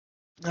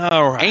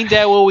 All right. Ain't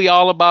that what we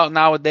all about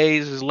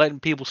nowadays, is letting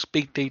people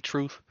speak their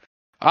truth?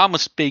 I'ma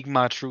speak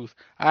my truth.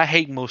 I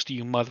hate most of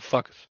you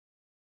motherfuckers.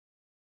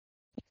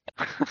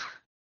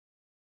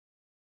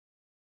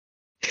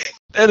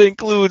 That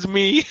includes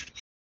me.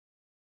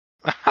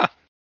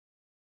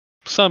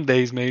 Some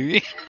days,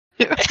 maybe.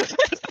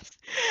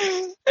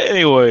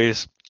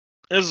 Anyways,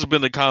 this has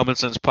been the Common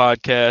Sense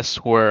Podcast,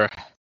 where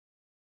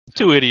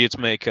two idiots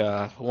make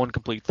one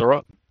complete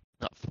thought.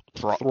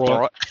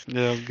 Thought.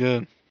 Yeah,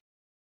 good.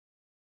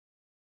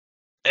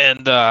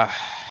 And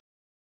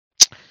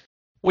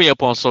we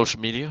up on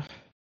social media.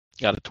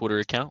 Got a Twitter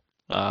account.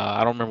 I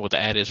don't remember what the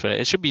ad is for that.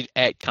 It should be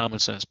at Common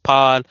Sense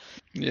Pod.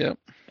 Yep.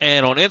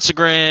 And on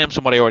Instagram,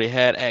 somebody already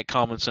had at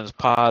Common Sense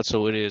Pod,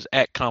 so it is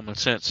at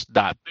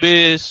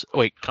commonsense.biz.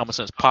 Wait,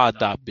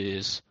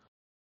 commonsensepod.biz.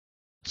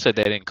 Said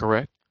that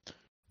incorrect.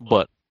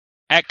 But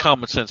at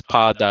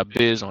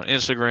commonsense.pod.biz on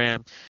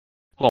Instagram.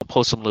 We're gonna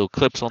post some little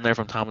clips on there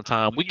from time to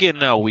time. We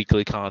getting out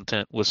weekly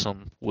content with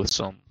some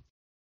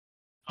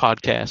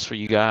podcasts for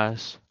you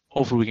guys.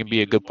 Hopefully we can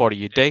be a good part of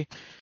your day.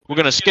 We're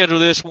gonna schedule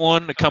this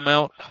one to come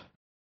out.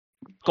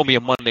 It's gonna be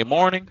a Monday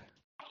morning.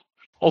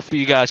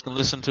 Hopefully you guys can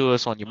listen to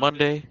us on your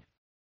Monday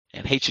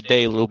and hate your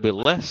day a little bit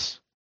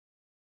less.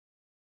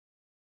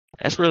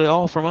 That's really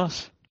all from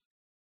us.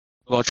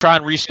 We're gonna try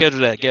and reschedule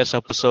that guest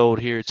episode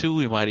here too.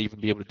 We might even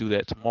be able to do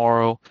that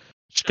tomorrow.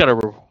 Just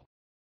gotta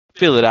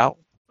fill it out.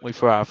 Wait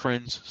for our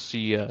friends.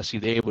 See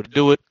they're able to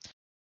do it.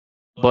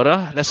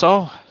 But that's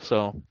all.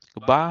 So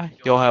goodbye.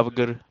 Y'all have a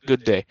good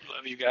day.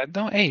 Love you guys.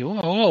 Don't. Hey,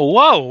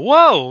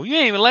 whoa! You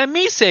ain't even let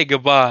me say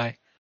goodbye.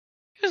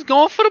 You was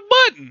going for the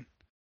button.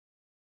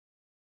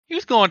 You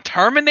was going to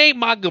terminate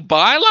my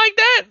goodbye like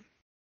that?